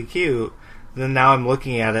 that's really cute. Then now I'm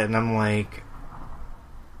looking at it and I'm like,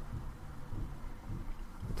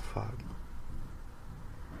 what the fuck?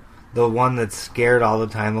 The one that's scared all the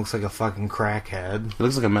time looks like a fucking crackhead. It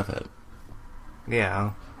looks like a meth head.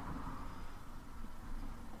 Yeah.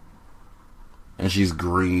 And she's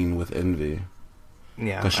green with envy.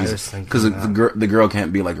 Yeah, because the girl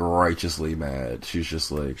can't be like righteously mad. She's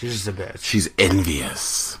just like, she's just a bitch. She's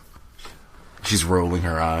envious. She's rolling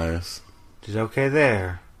her eyes. She's okay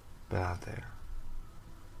there, but not there.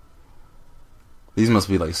 These must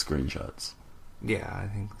be like screenshots. Yeah, I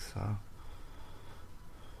think so.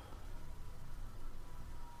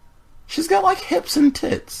 She's got like hips and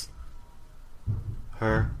tits.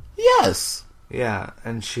 Her? Yes. Yeah,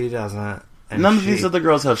 and she doesn't. And none of these other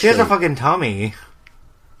girls have. She has a fucking tummy.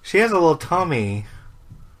 She has a little tummy.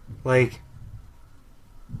 Like,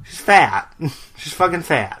 she's fat. She's fucking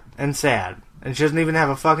fat and sad. And she doesn't even have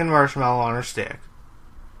a fucking marshmallow on her stick.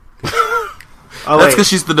 That's because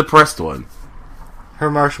she's the depressed one. Her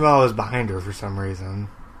marshmallow is behind her for some reason.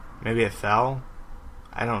 Maybe it fell?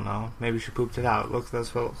 I don't know. Maybe she pooped it out.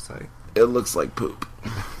 That's what it looks like. It looks like poop.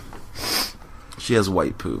 She has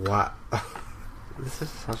white poop. What? This is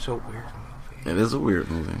such a weird movie. It is a weird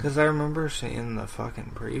movie. Because I remember seeing the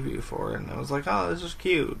fucking preview for it, and I was like, oh, this is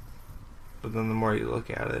cute. But then the more you look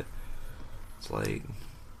at it, it's like...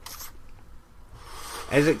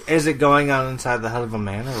 Is it going on inside the head of a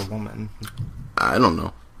man or a woman? I don't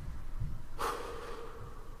know.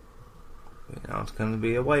 You know, it's gonna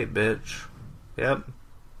be a white bitch. Yep.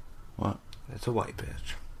 What? It's a white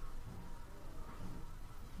bitch.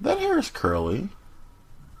 That hair is curly.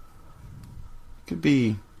 Could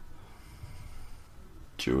be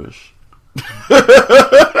Jewish.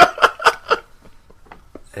 I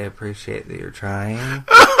appreciate that you're trying,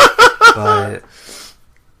 but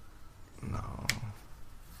no.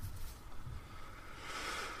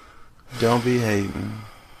 Don't be hating.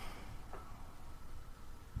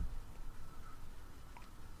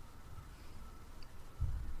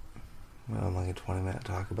 Well, like a 20-minute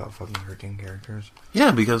talk about fucking cartoon characters.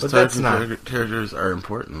 Yeah, because cartoon characters are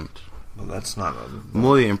important. Well, that's not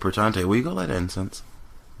Muy importante. Will you go light incense?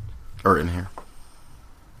 Or in here.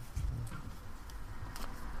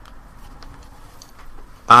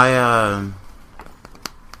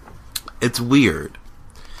 It's weird.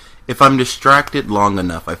 If I'm distracted long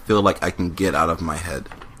enough, I feel like I can get out of my head.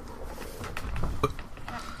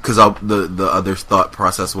 Because the other thought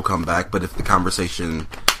process will come back, but if the conversation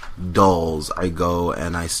dulls, I go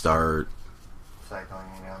and I start... cycling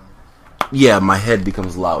again. Yeah, my head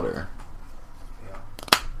becomes louder.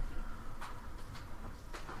 Yeah.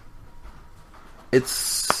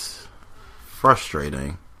 It's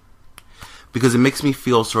frustrating. Because it makes me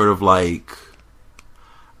feel sort of like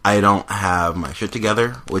I don't have my shit together,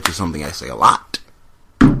 which is something I say a lot.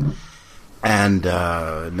 And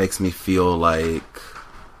it makes me feel like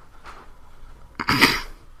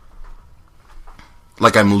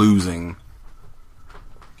like I'm losing.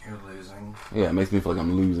 You're losing. Yeah, it makes me feel like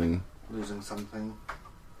I'm losing. Losing something.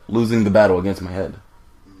 Losing the battle against my head.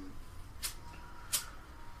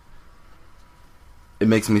 It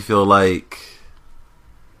makes me feel like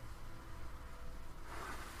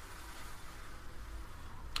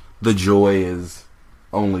the joy is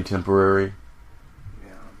only temporary.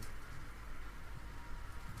 Yeah.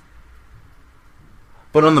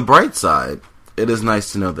 But on the bright side, it is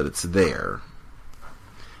nice to know that it's there.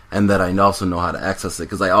 And that I also know how to access it.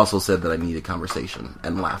 Because I also said that I needed conversation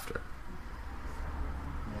and laughter.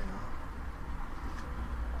 Yeah.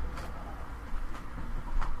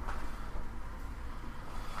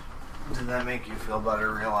 Did that make you feel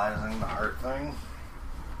better realizing the heart thing?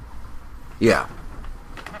 Yeah.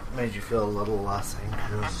 Made you feel a little less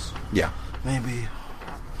anxious? Yeah. Maybe.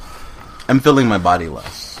 I'm feeling my body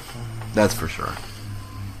less. That's for sure.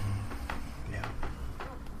 Yeah.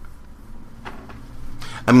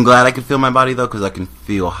 I'm glad I can feel my body, though, because I can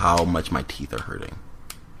feel how much my teeth are hurting.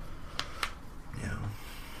 Yeah.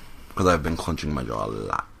 Because I've been clenching my jaw a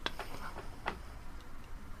lot.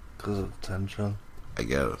 Because of tension? I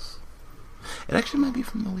guess. It actually might be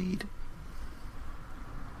from the weed.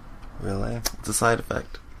 Really? It's a side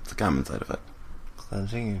effect. It's a common side effect.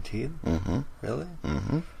 Cleansing your teeth? Mm-hmm. Really?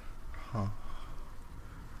 Mm-hmm. Huh.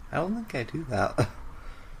 I don't think I do that. I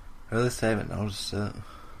really say I haven't noticed it.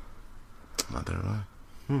 Neither do I.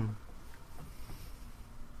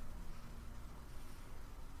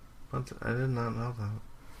 I did not know that.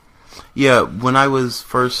 Yeah, when I was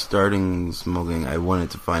first starting smoking, I wanted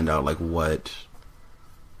to find out, like, what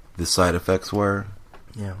the side effects were.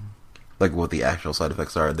 Yeah. Like, what the actual side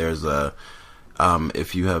effects are. There's a...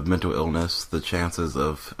 if you have mental illness, the chances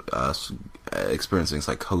of experiencing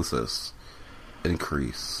psychosis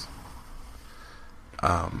increase.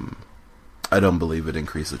 I don't believe it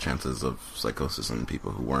increased the chances of psychosis in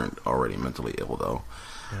people who weren't already mentally ill, though.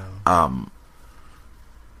 Yeah.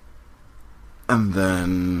 And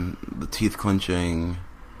then the teeth clenching.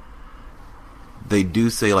 They do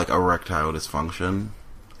say, like, erectile dysfunction.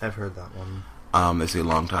 I've heard that one. They say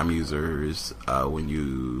long-time users, when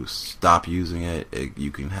you stop using it,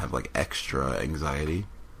 you can have, like, extra anxiety.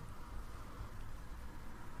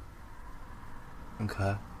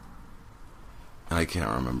 Okay. And I can't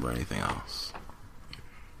remember anything else.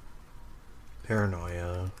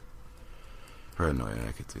 Paranoia. Paranoia,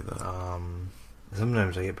 I could see that.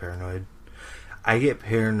 Sometimes I get paranoid. I get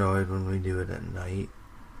paranoid when we do it at night,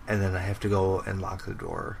 and then I have to go and lock the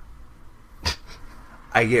door.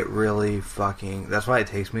 I get really fucking... That's why it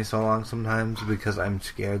takes me so long sometimes, because I'm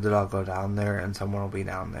scared that I'll go down there and someone will be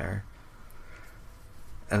down there.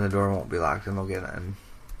 And the door won't be locked and they'll get in.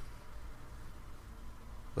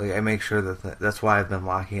 Like, I make sure that's why I've been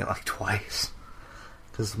locking it like twice.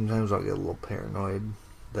 Because sometimes I'll get a little paranoid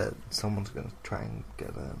that someone's going to try and get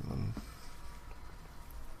in. And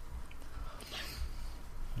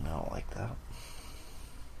I don't like that.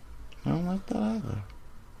 I don't like that either.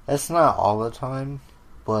 It's not all the time,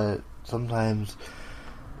 but sometimes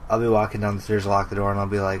I'll be walking down the stairs, lock the door, and I'll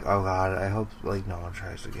be like, oh god, I hope like no one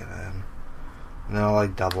tries to get in. And then I'll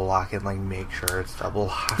like double lock it and like make sure it's double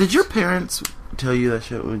locked. Did your parents tell you that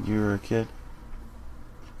shit when you were a kid?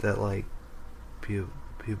 That like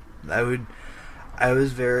I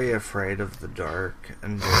was very afraid of the dark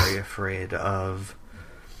and very afraid of...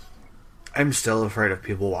 I'm still afraid of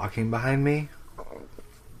people walking behind me.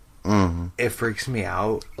 Mm-hmm. It freaks me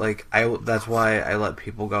out. Like, that's why I let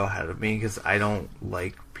people go ahead of me, because I don't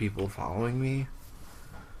like people following me.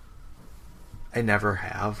 I never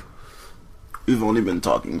have. We've only been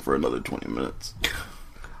talking for another 20 minutes.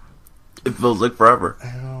 It feels like forever.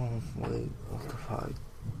 I know. Like, what the fuck?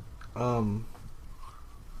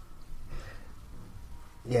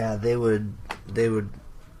 Yeah, they would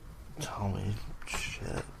tell me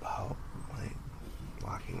shit about, like,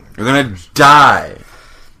 locking You're gonna die.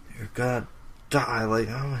 You're gonna die. Like,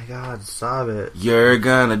 oh my god, stop it. You're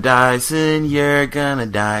gonna die, son. You're gonna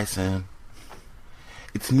die, son.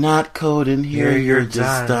 It's not cold in here, you're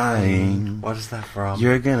just dying. What is that from?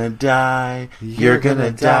 You're gonna die. You're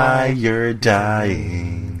gonna die. You're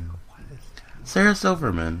dying. What is that? Sarah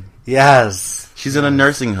Silverman. Yes. She's in a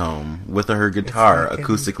nursing home with her guitar,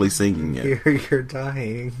 acoustically singing it. You're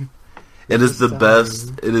dying. It is the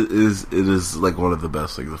best. It is like one of the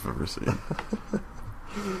best things I've ever seen.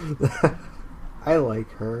 I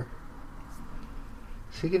like her.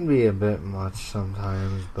 She can be a bit much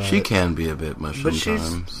sometimes, but she can be a bit much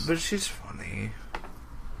sometimes. But she's funny.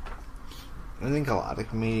 I think a lot of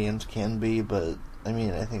comedians can be, but I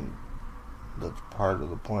mean, I think that's part of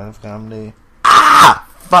the point of comedy. Ah,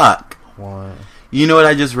 fuck. What? You know what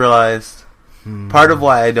I just realized? Part of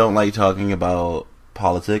why I don't like talking about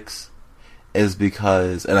politics is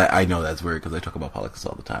because, and I know that's weird because I talk about politics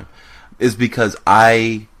all the time, is because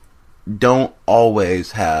I don't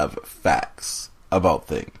always have facts about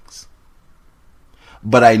things.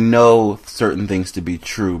 But I know certain things to be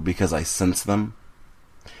true because I sense them.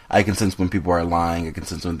 I can sense when people are lying. I can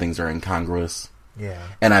sense when things are incongruous. Yeah.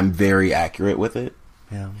 And I'm very accurate with it.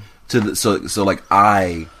 Yeah. So like,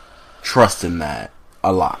 I trust in that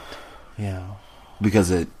a lot. Yeah.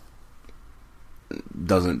 Because it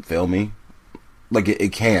doesn't fail me. Like,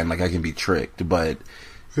 it can. Like, I can be tricked, but...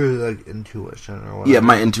 Like intuition or whatever. Yeah,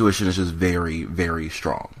 my intuition is just very, very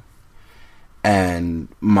strong. And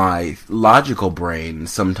my logical brain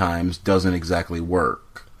sometimes doesn't exactly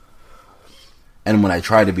work. And when I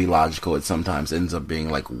try to be logical, it sometimes ends up being,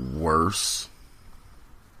 like, worse.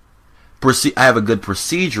 I have a good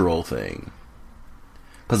procedural thing.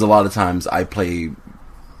 Because a lot of times I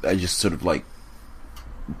just sort of, like,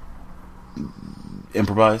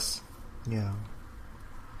 improvise. Yeah.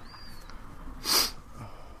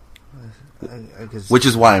 Which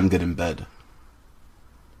is why I'm good in bed.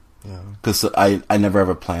 Yeah. Because I never have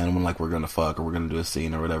a plan when, like, we're going to fuck or we're going to do a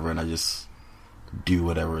scene or whatever, and I just do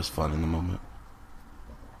whatever is fun in the moment.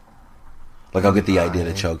 Like, I'll get the idea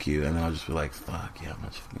to choke you, and then I'll just be like, fuck, yeah, I'm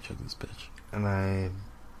not just going to choke this bitch. And I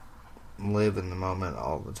live in the moment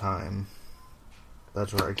all the time.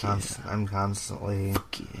 That's where I'm constantly...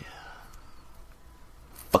 Fuck yeah.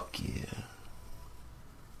 Fuck yeah.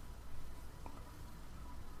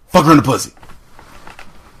 Fuck her in the pussy.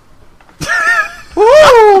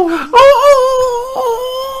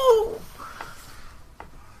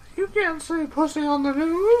 You can't say pussy on the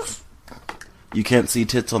news. You can't see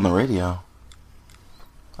tits on the radio.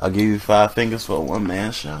 I'll give you 5 fingers for a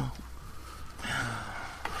one-man show.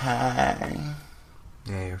 Hi.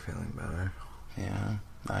 Yeah, you're feeling better. Yeah,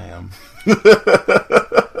 I am.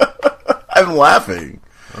 I'm laughing.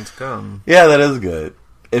 Let's go. Yeah, that is good.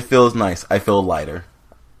 It feels nice. I feel lighter.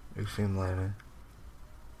 You seem lighter.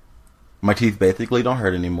 My teeth basically don't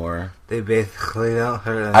hurt anymore. They basically don't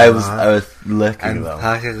hurt I was licking them.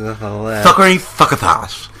 Talking with a lip. Fuckery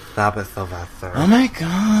fuckatash. Stop it, Sylvester. Oh my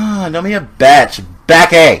god, don't be a bitch.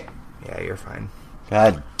 Becky! Yeah, you're fine.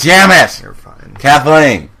 God damn it! You're fine.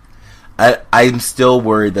 Kathleen! I'm still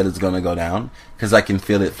worried that it's gonna go down, because I can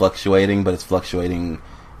feel it fluctuating, but it's fluctuating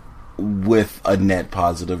with a net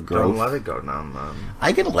positive growth. Don't let it go down, then.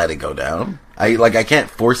 I can let it go down. I can't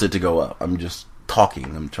force it to go up. I'm just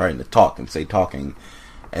talking. I'm trying to talk and stay talking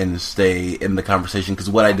and stay in the conversation, because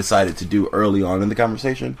what I decided to do early on in the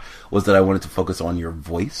conversation was that I wanted to focus on your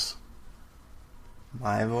voice.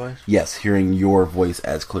 My voice? Yes, hearing your voice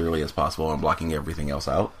as clearly as possible and blocking everything else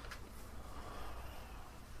out.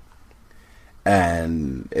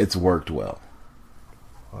 And it's worked well.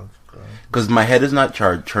 That's good. Because my head is not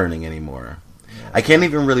churning anymore. Yeah. I can't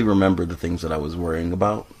even really remember the things that I was worrying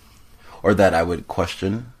about. Or that I would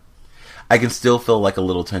question. I can still feel like a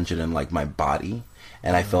little tension in like my body.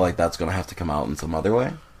 And I feel like that's going to have to come out in some other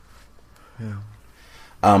way. Yeah.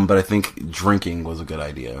 But I think drinking was a good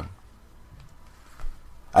idea.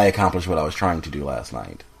 I accomplished what I was trying to do last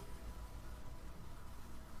night.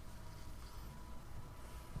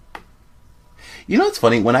 You know what's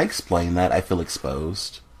funny? When I explain that, I feel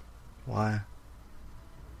exposed. Why?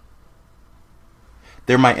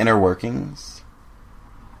 They're my inner workings.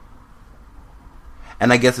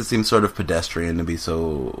 And I guess it seems sort of pedestrian to be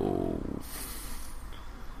so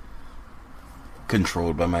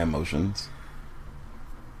controlled by my emotions.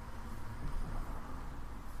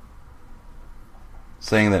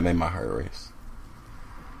 Saying that made my heart race.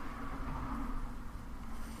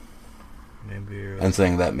 Maybe you're... And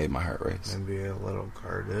saying that made my heart race. Maybe you're a little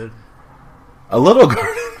guarded. A little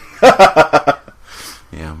guarded?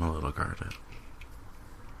 Yeah, I'm a little guarded.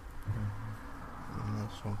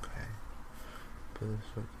 That's okay. But it's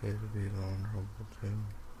okay to be vulnerable, too.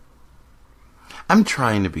 I'm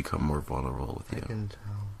trying to become more vulnerable with you. I can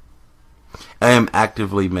tell. I am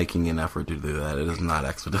actively making an effort to do that. It is not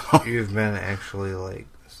accidental. You've been actually, like,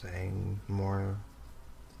 saying more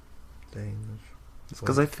things. It's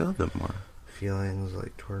because I feel them more. Feelings,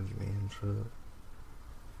 like, towards me and shit.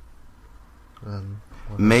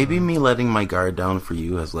 Maybe me letting my guard down for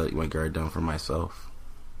you has let my guard down for myself.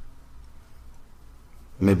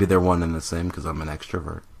 Maybe they're one and the same because I'm an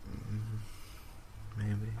extrovert.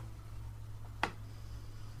 Maybe.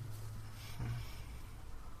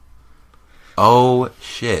 Oh,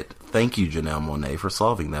 shit. Thank you, Janelle Monáe, for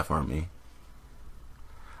solving that for me.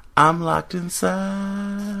 I'm locked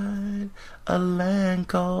inside a land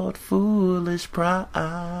called foolish pride.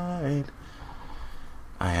 I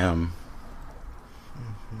am.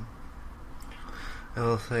 I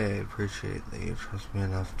will say I appreciate that you trust me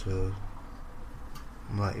enough to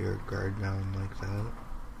let your guard down like that.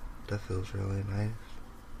 That feels really nice.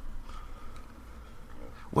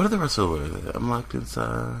 What are the rest of the words? I'm locked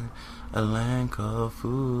inside a land called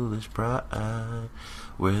foolish pride,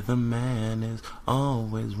 where the man is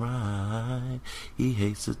always right. He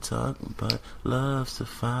hates to talk but loves to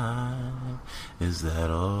fight. Is that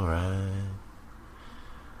alright?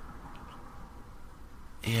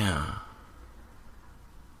 Yeah.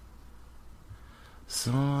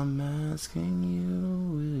 So I'm asking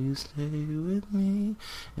you, will you stay with me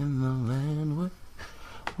in the land where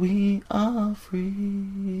we are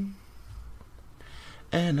free?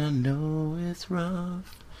 And I know it's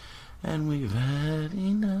rough, and we've had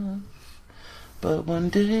enough, but one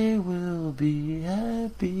day we'll be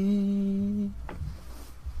happy.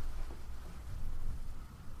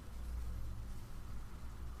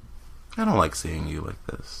 I don't like seeing you like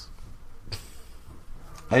this.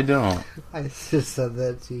 I don't. I just said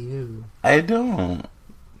that to you. I don't.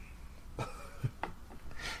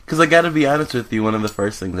 Because I gotta be honest with you, one of the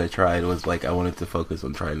first things I tried was like I wanted to focus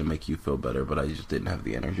on trying to make you feel better, but I just didn't have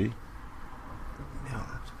the energy. You don't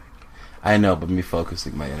have to make it. I know, but me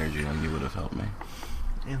focusing my energy on you would have helped me.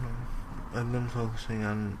 You know, I've been focusing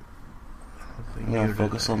on helping You you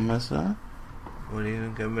focus today. on myself? What do you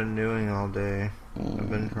think I've been doing all day? I've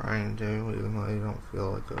been trying to, even though you don't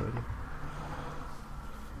feel like good.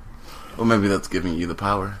 Well, maybe that's giving you the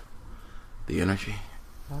power. The energy.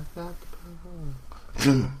 I've got the power.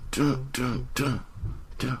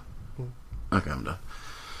 Okay, I'm done.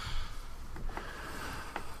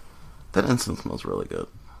 That incense smells really good.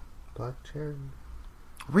 Black cherry.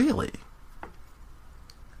 Really?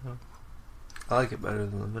 Yeah. I like it better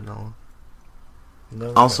than the vanilla.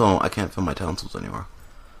 No, Also, I can't feel my tonsils anymore.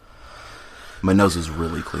 My nose is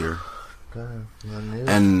really clear. God,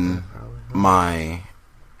 And my...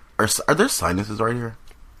 Are there sinuses right here?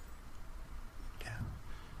 Yeah.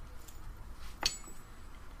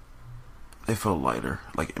 They feel lighter,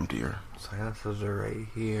 like emptier. Sinuses are right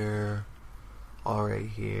here, all right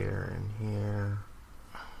here, and here,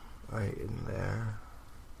 right in there.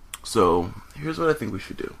 So, here's what I think we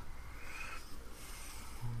should do.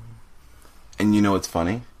 And you know what's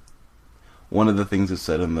funny? One of the things it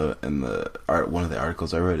said in the art, one of the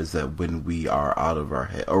articles I read is that when we are out of our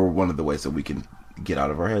head, or one of the ways that we can get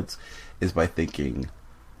out of our heads is by thinking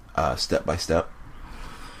step by step.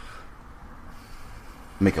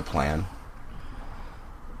 Make a plan.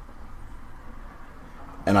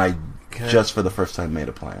 And I just for the first time made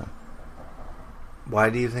a plan.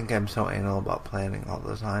 Why do you think I'm so anal about planning all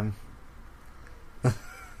the time?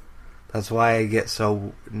 That's why I get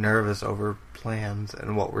so nervous over plans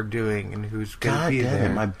and what we're doing and who's going to be God damn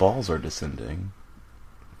there. it, my balls are descending.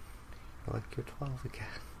 Like you're 12 again.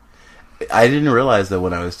 I didn't realize that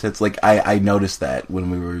when I was tits. Like, I noticed that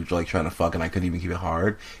when we were, like, trying to fuck and I couldn't even keep it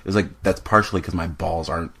hard. It was like, that's partially because my balls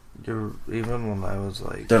aren't... Even when I was,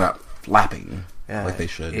 like... They're not flapping yeah, like they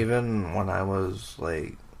should. Even when I was,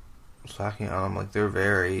 like, sucking on them, like, they're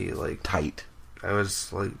very, like... Tight. I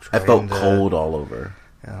was, like, I trying felt to... cold all over.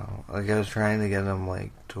 You know, like, I was trying to get them,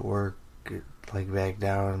 like, to work, like, back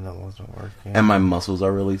down, and it wasn't working. And my muscles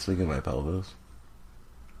are releasing in my pelvis.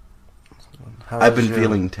 I've been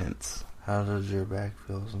feeling tense. How does your back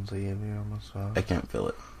feel since I gave you a massage? I can't feel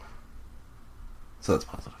it. So that's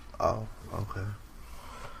positive. Oh, okay.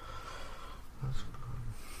 That's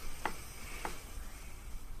good.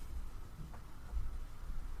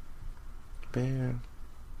 Bear.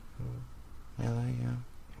 Yeah, there you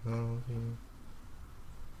go. Oh, okay.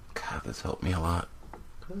 God, this helped me a lot.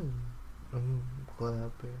 Good. I'm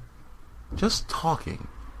glad, Bear. Just talking.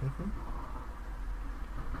 Mm-hmm.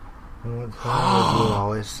 And what's funny is you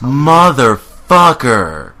always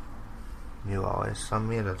Motherfucker! You always tell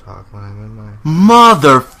me to talk when I'm in my...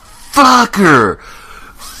 Motherfucker!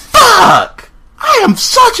 Fuck! I am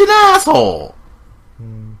such an asshole!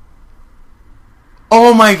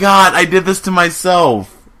 Oh my god, I did this to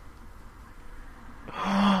myself.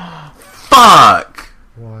 Fuck!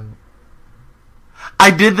 What? I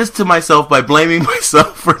did this to myself by blaming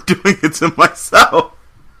myself for doing it to myself.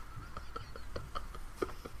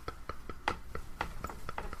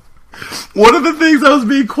 One of the things I was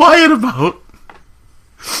being quiet about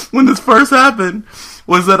when this first happened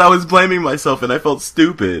was that I was blaming myself and I felt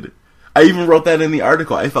stupid. I even wrote that in the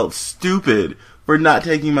article. I felt stupid for not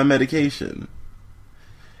taking my medication.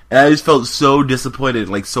 And I just felt so disappointed,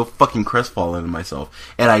 like so fucking crestfallen in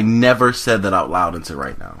myself. And I never said that out loud until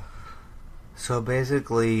right now. So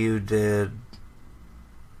basically you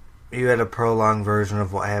had a prolonged version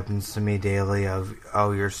of what happens to me daily of,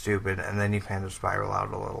 oh, you're stupid, and then you kind of spiral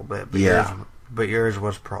out a little bit. But yeah. Yours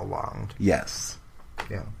was prolonged. Yes.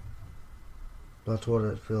 Yeah. That's what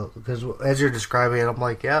it feels. Because as you're describing it, I'm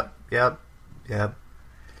like, yep. Yeah,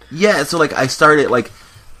 so like I started, like,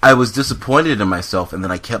 I was disappointed in myself, and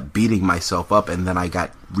then I kept beating myself up, and then I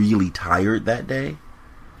got really tired that day.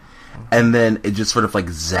 And then it just sort of like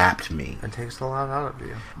zapped me. It takes a lot out of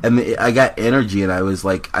you. And I got energy and I was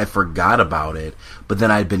like, I forgot about it. But then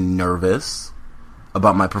I'd been nervous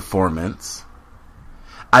about my performance.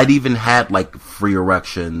 I'd even had like free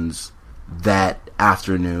erections that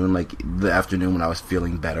afternoon, like the afternoon when I was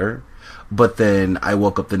feeling better. But then I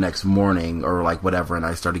woke up the next morning or like whatever and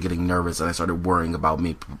I started getting nervous and I started worrying about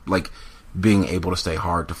me like being able to stay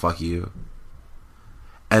hard to fuck you.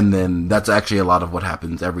 And then that's actually a lot of what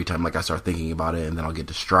happens every time, like, I start thinking about it, and then I'll get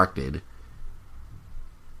distracted.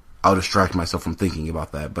 I'll distract myself from thinking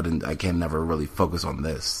about that, but I can never really focus on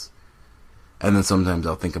this. And then sometimes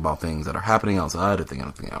I'll think about things that are happening outside, or things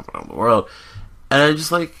happening out in the world, and I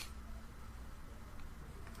just, like...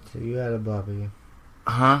 So you had a bubby.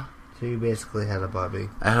 Huh? So you basically had a bubby.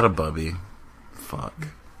 I had a bubby. Fuck.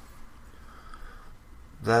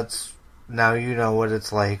 That's... Now you know what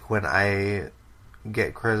it's like when I...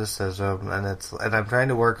 get criticism, and I'm trying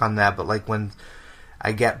to work on that, but like when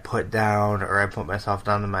I get put down or I put myself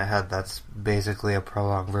down in my head, that's basically a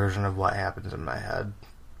prolonged version of what happens in my head,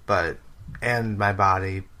 and my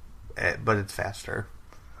body, but it's faster.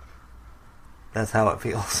 That's how it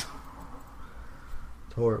feels.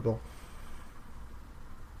 It's horrible.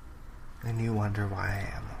 And you wonder why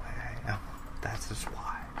I am the way I am. That's just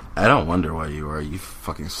why. I don't wonder why you are. You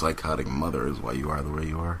fucking psychotic mother is why you are the way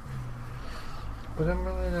you are. But I'm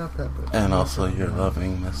really not that bad. And also you're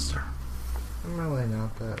loving mister. I'm really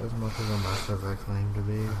not that as much of a mess as I claim to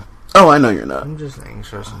be. Oh, I know you're not. I'm just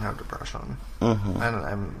anxious and have depression. Mm-hmm.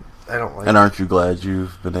 I don't like... And aren't you glad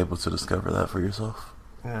you've been able to discover that for yourself?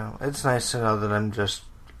 You know, it's nice to know that I'm just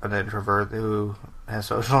an introvert who has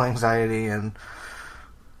social anxiety and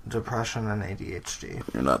depression and ADHD.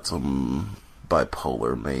 You're not some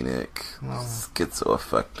bipolar manic,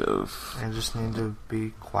 schizoaffective. I just need to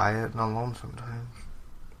be quiet and alone sometimes.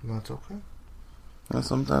 And that's okay. And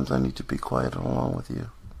sometimes I need to be quiet and alone with you.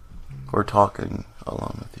 Or talking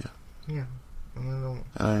alone with you. Yeah. And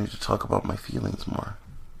I need to talk about my feelings more.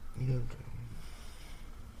 You do.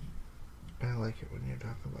 I like it when you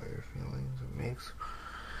talk about your feelings. It makes...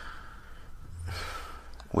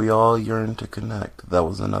 We all yearn to connect. That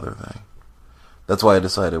was another thing. That's why I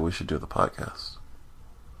decided we should do the podcast.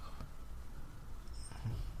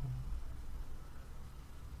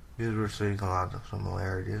 Because we're seeing a lot of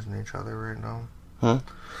similarities in each other right now.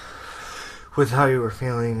 with how you were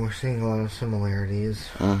feeling, we're seeing a lot of similarities.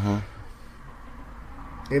 Mm-hmm.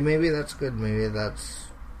 And maybe that's good. Maybe that's...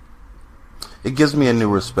 It gives me a new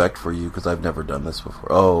respect for you because I've never done this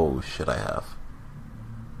before. Oh, shit, I have.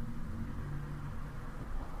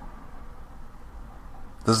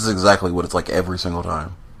 This is exactly what it's like every single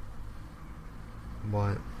time.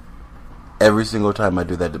 What? Every single time I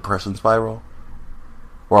do that depression spiral,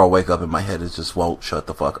 where I'll wake up and my head just won't shut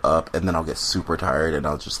the fuck up, and then I'll get super tired and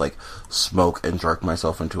I'll just like smoke and jerk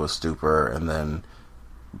myself into a stupor and then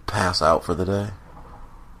pass out for the day.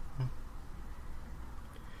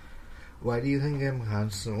 Why do you think I'm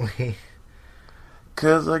constantly...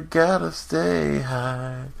 'Cause I gotta stay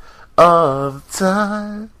high all the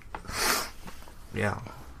time. Yeah.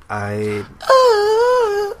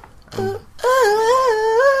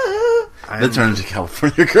 That turns to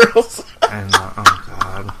California Girls. I know. Oh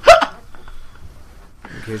God.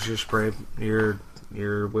 Get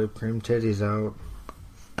your whipped cream titties out.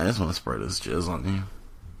 I just want to spread this jizz on you.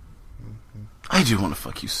 I do want to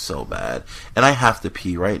fuck you so bad. And I have to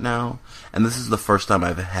pee right now. And this is the first time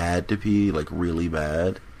I've had to pee, like, really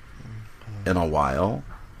bad in a while.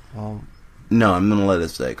 Well, no, I'm going to let it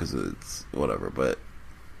stay because it's whatever. But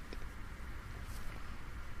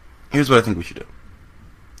here's what I think we should do.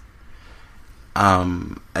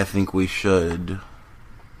 I think we should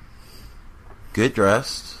get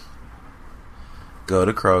dressed, go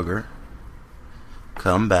to Kroger,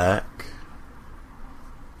 come back,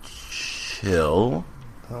 chill.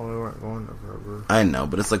 I thought we weren't going to Kroger. I know,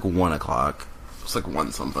 but it's like 1 o'clock. It's like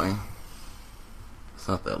 1 something. It's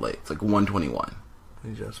not that late. It's like 1:21.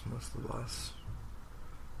 We just missed the bus.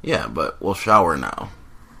 Yeah, but we'll shower now.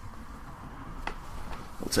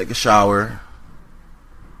 We'll take a shower.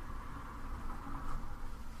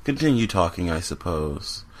 Continue talking, I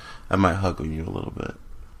suppose. I might hug on you a little bit.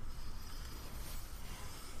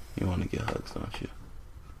 You want to get hugs, don't you?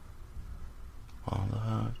 All the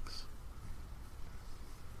hugs.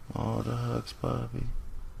 All the hugs, Bobby.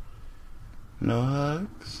 No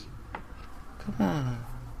hugs? Come on.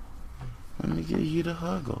 Let me give you the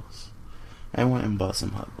huggles. I went and bought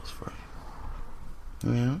some huggles for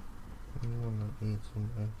you. Yeah? You want to eat some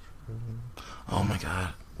ice cream? Oh my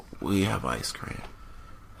God. We have ice cream.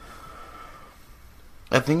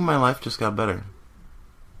 I think my life just got better.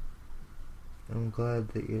 I'm glad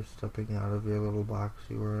that you're stepping out of your little box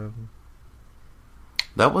you were in.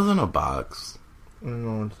 That wasn't a box. I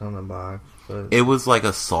know it's not a box, but... It was like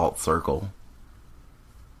a salt circle.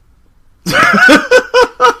 It's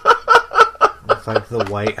like the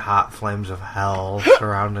white hot flames of hell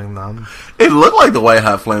surrounding them. It looked like the white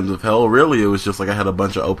hot flames of hell. Really, it was just like I had a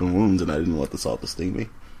bunch of open wounds and I didn't want the salt to sting me.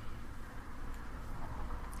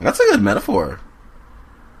 That's a good metaphor.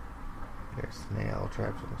 You're a snail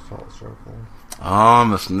trapped in a salt circle. Oh,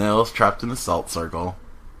 I'm a snail trapped in a salt circle.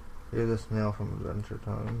 You're the snail from Adventure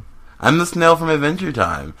Time. I'm the snail from Adventure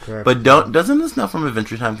Time. Correct. But doesn't the snail from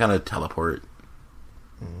Adventure Time kind of teleport?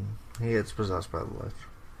 He gets possessed by the lich.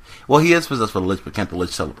 Well, he is possessed by the lich, but can't the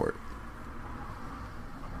lich teleport?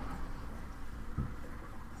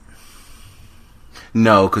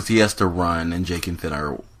 No, because he has to run, and Jake and Finn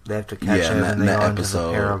are... They have to catch him, and they go into the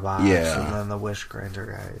Parabox, yeah. and then the Wish Granter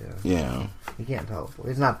guy, Yeah. He can't teleport.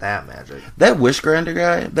 He's not that magic. That Wish Granter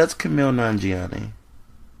guy, that's Camille Nanjiani.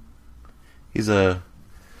 He's a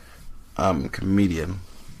comedian.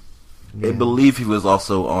 Yeah. I believe he was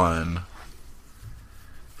also on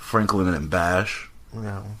Franklin and Bash.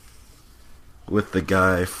 No. With the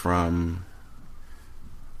guy from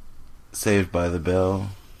Saved by the Bell.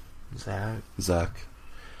 Zach.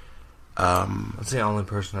 That's the only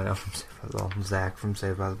person I know from Saved by the Bell. Zach from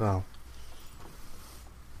Saved by the Bell.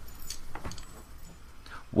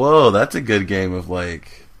 Whoa, that's a good game of,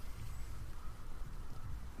 like,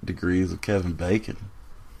 degrees of Kevin Bacon.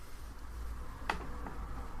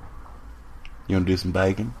 You want to do some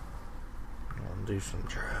bacon? I want to do some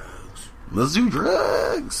drugs. Let's do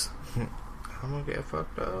drugs! I'm gonna get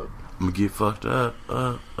fucked up. I'm gonna get fucked up,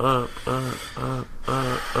 up. I'm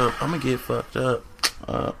gonna get fucked up,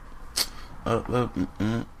 up.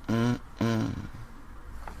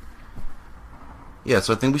 Yeah,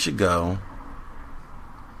 so I think we should go.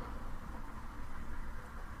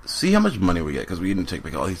 See how much money we get, because we didn't take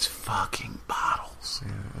back all these fucking bottles.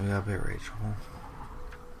 Yeah, we gotta pay Rachel.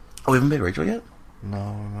 Oh, we haven't paid Rachel yet? No,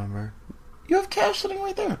 remember? You have cash sitting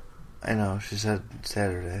right there. I know, she said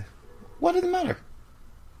Saturday. What did it matter?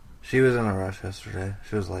 She was in a rush yesterday.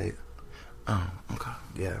 She was late. Oh, okay.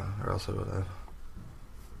 Yeah, or else I would have.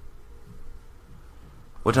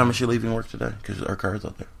 What time is she leaving work today? Because our car's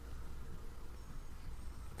out there.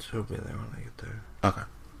 She'll be there when I get there. Okay.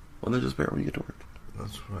 Well, then just pay her when you get to work.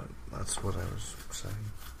 That's what I was saying.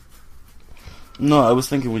 No, I was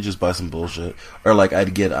thinking we'd just buy some bullshit. Or, like,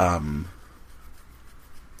 I'd get,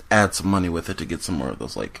 add some money with it to get some more of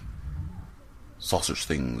those, like, sausage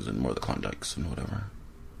things and more of the Klondikes and whatever.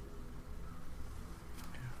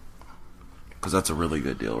 Because that's a really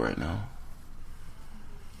good deal right now.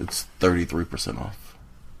 It's 33% off.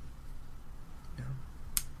 Yeah.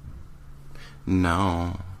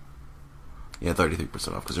 No. Yeah,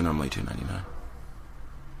 33% off, because they're normally $2.99.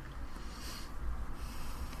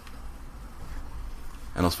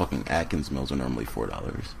 And those fucking Atkins meals are normally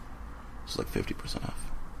 $4. It's like 50%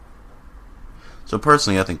 off. So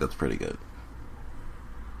personally, I think that's pretty good.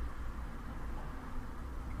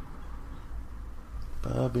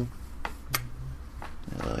 Bobby,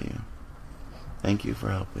 I love you. Thank you for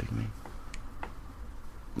helping me.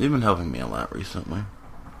 You've been helping me a lot recently.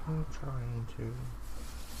 I'm trying to.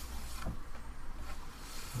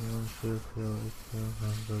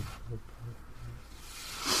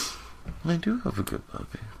 I do have a good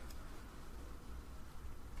puppy.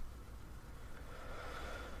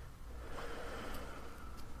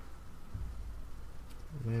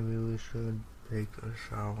 Maybe we should take a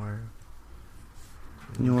shower.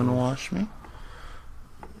 You want to wash me?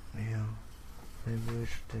 Yeah. Maybe we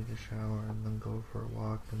should take a shower and then go for a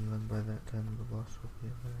walk, and then by that time the bus will be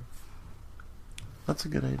there. That's a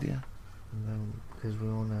good idea. And then, because we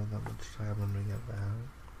won't have that much time when we get back.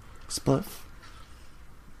 Spliff?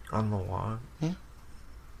 On the walk? Yeah.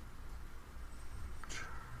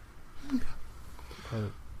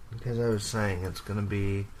 But, because I was saying it's gonna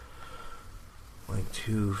be like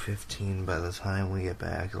 2:15 by the time we get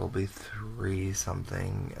back. It'll be 3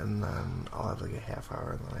 something, and then I'll have like a half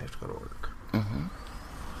hour, and then I have to go to work. Mm-hmm.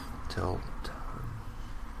 Till 10.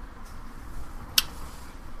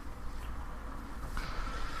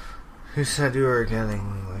 You said you were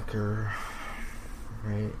getting liquor,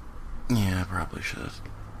 right? Yeah, I probably should.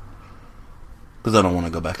 Because I don't want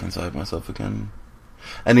to go back inside myself again.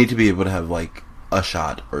 I need to be able to have, like, a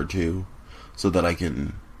shot or two so that I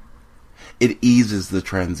can... It eases the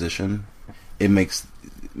transition. It makes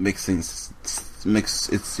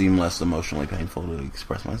it seem less emotionally painful to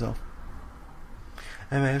express myself.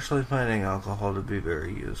 I'm actually finding alcohol to be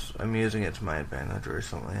very useful. I'm using it to my advantage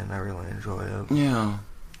recently, and I really enjoy it. Yeah.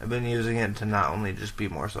 I've been using it to not only just be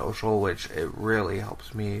more social, which it really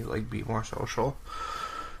helps me, like, be more social,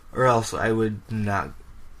 or else I would not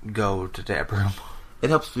go to taproom. It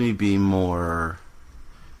helps me be more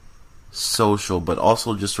social, but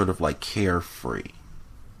also just sort of, like, carefree.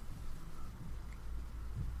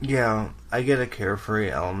 Yeah, I get a carefree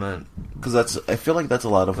element. Because I feel like that's a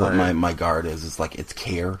lot of what my guard is. It's like, it's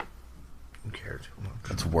care. You care too much.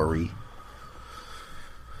 It's worry.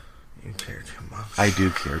 You care too much. I do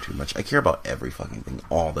care too much. I care about every fucking thing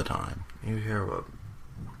all the time. You care what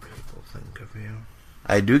people think of you.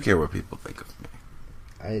 I do care what people think of me.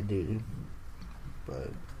 I do. But...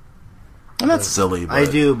 And that's silly, but... I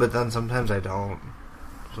do, but then sometimes I don't.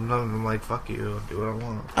 Sometimes I'm like, fuck you, do what I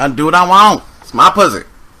want. I do what I want. It's my pussy.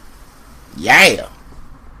 Yeah.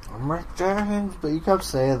 I'm Rick James, but you kept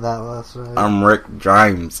saying that last night. I'm Rick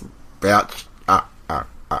James, bitch.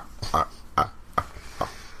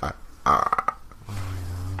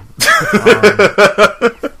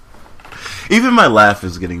 Even my laugh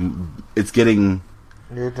is getting... It's getting...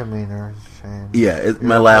 Your demeanor has changed. Yeah,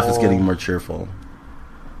 my laugh is getting more cheerful.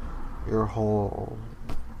 Your whole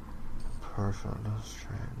person has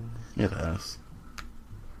changed. It has.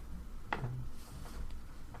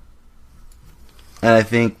 And I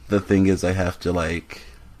think the thing is I have to, like,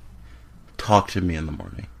 talk to me in the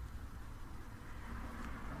morning.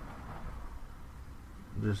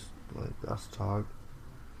 Just, like, us talk.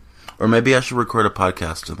 Or maybe I should record a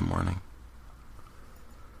podcast in the morning.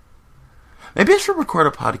 Maybe I should record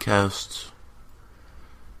a podcast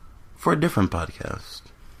for a different podcast.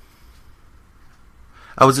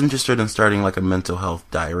 I was interested in starting, like, a mental health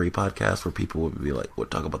diary podcast where people would be like,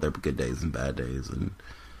 would talk about their good days and bad days and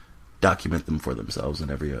document them for themselves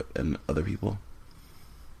and other people.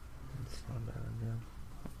 It's not a bad idea.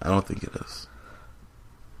 I don't think it is.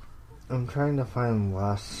 I'm trying to find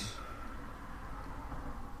less.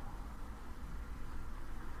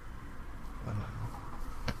 I don't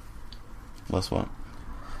know. Less what?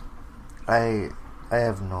 I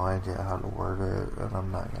have no idea how to word it, and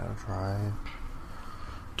I'm not gonna try.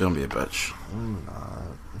 Don't be a bitch. I'm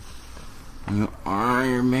not. You are.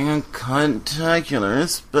 You're being a cuntacular.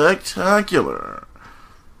 It's spectacular.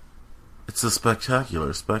 It's a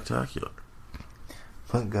spectacular.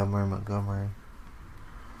 Montgomery.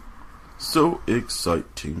 So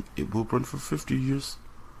exciting. It will run for 50 years.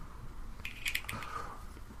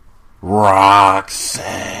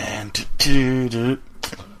 Roxanne.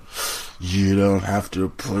 You don't have to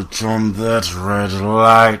put on that red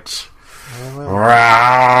light.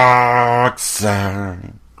 Roxanne.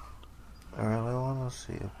 I really want to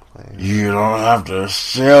see it play. You don't have to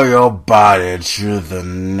sell your body to the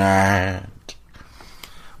night.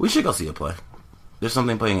 We should go see a play. There's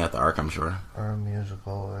something playing at the Ark, I'm sure. Or a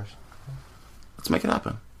musical or something. Let's make it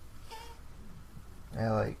happen. I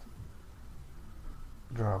like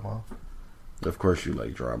drama. Of course you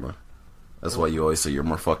like drama. That's why you always say you're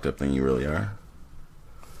more fucked up than you really are.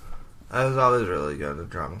 I was always really good at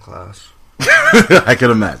drama class. I can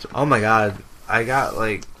imagine. Oh my god. I got,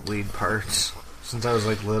 like, lead parts since I was,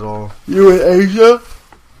 like, little. You in Asia?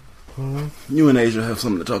 Hmm? You and Asia have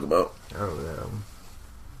something to talk about. Oh,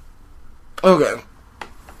 yeah. Okay.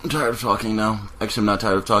 I'm tired of talking now. Actually, I'm not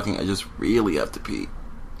tired of talking. I just really have to pee.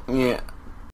 Yeah.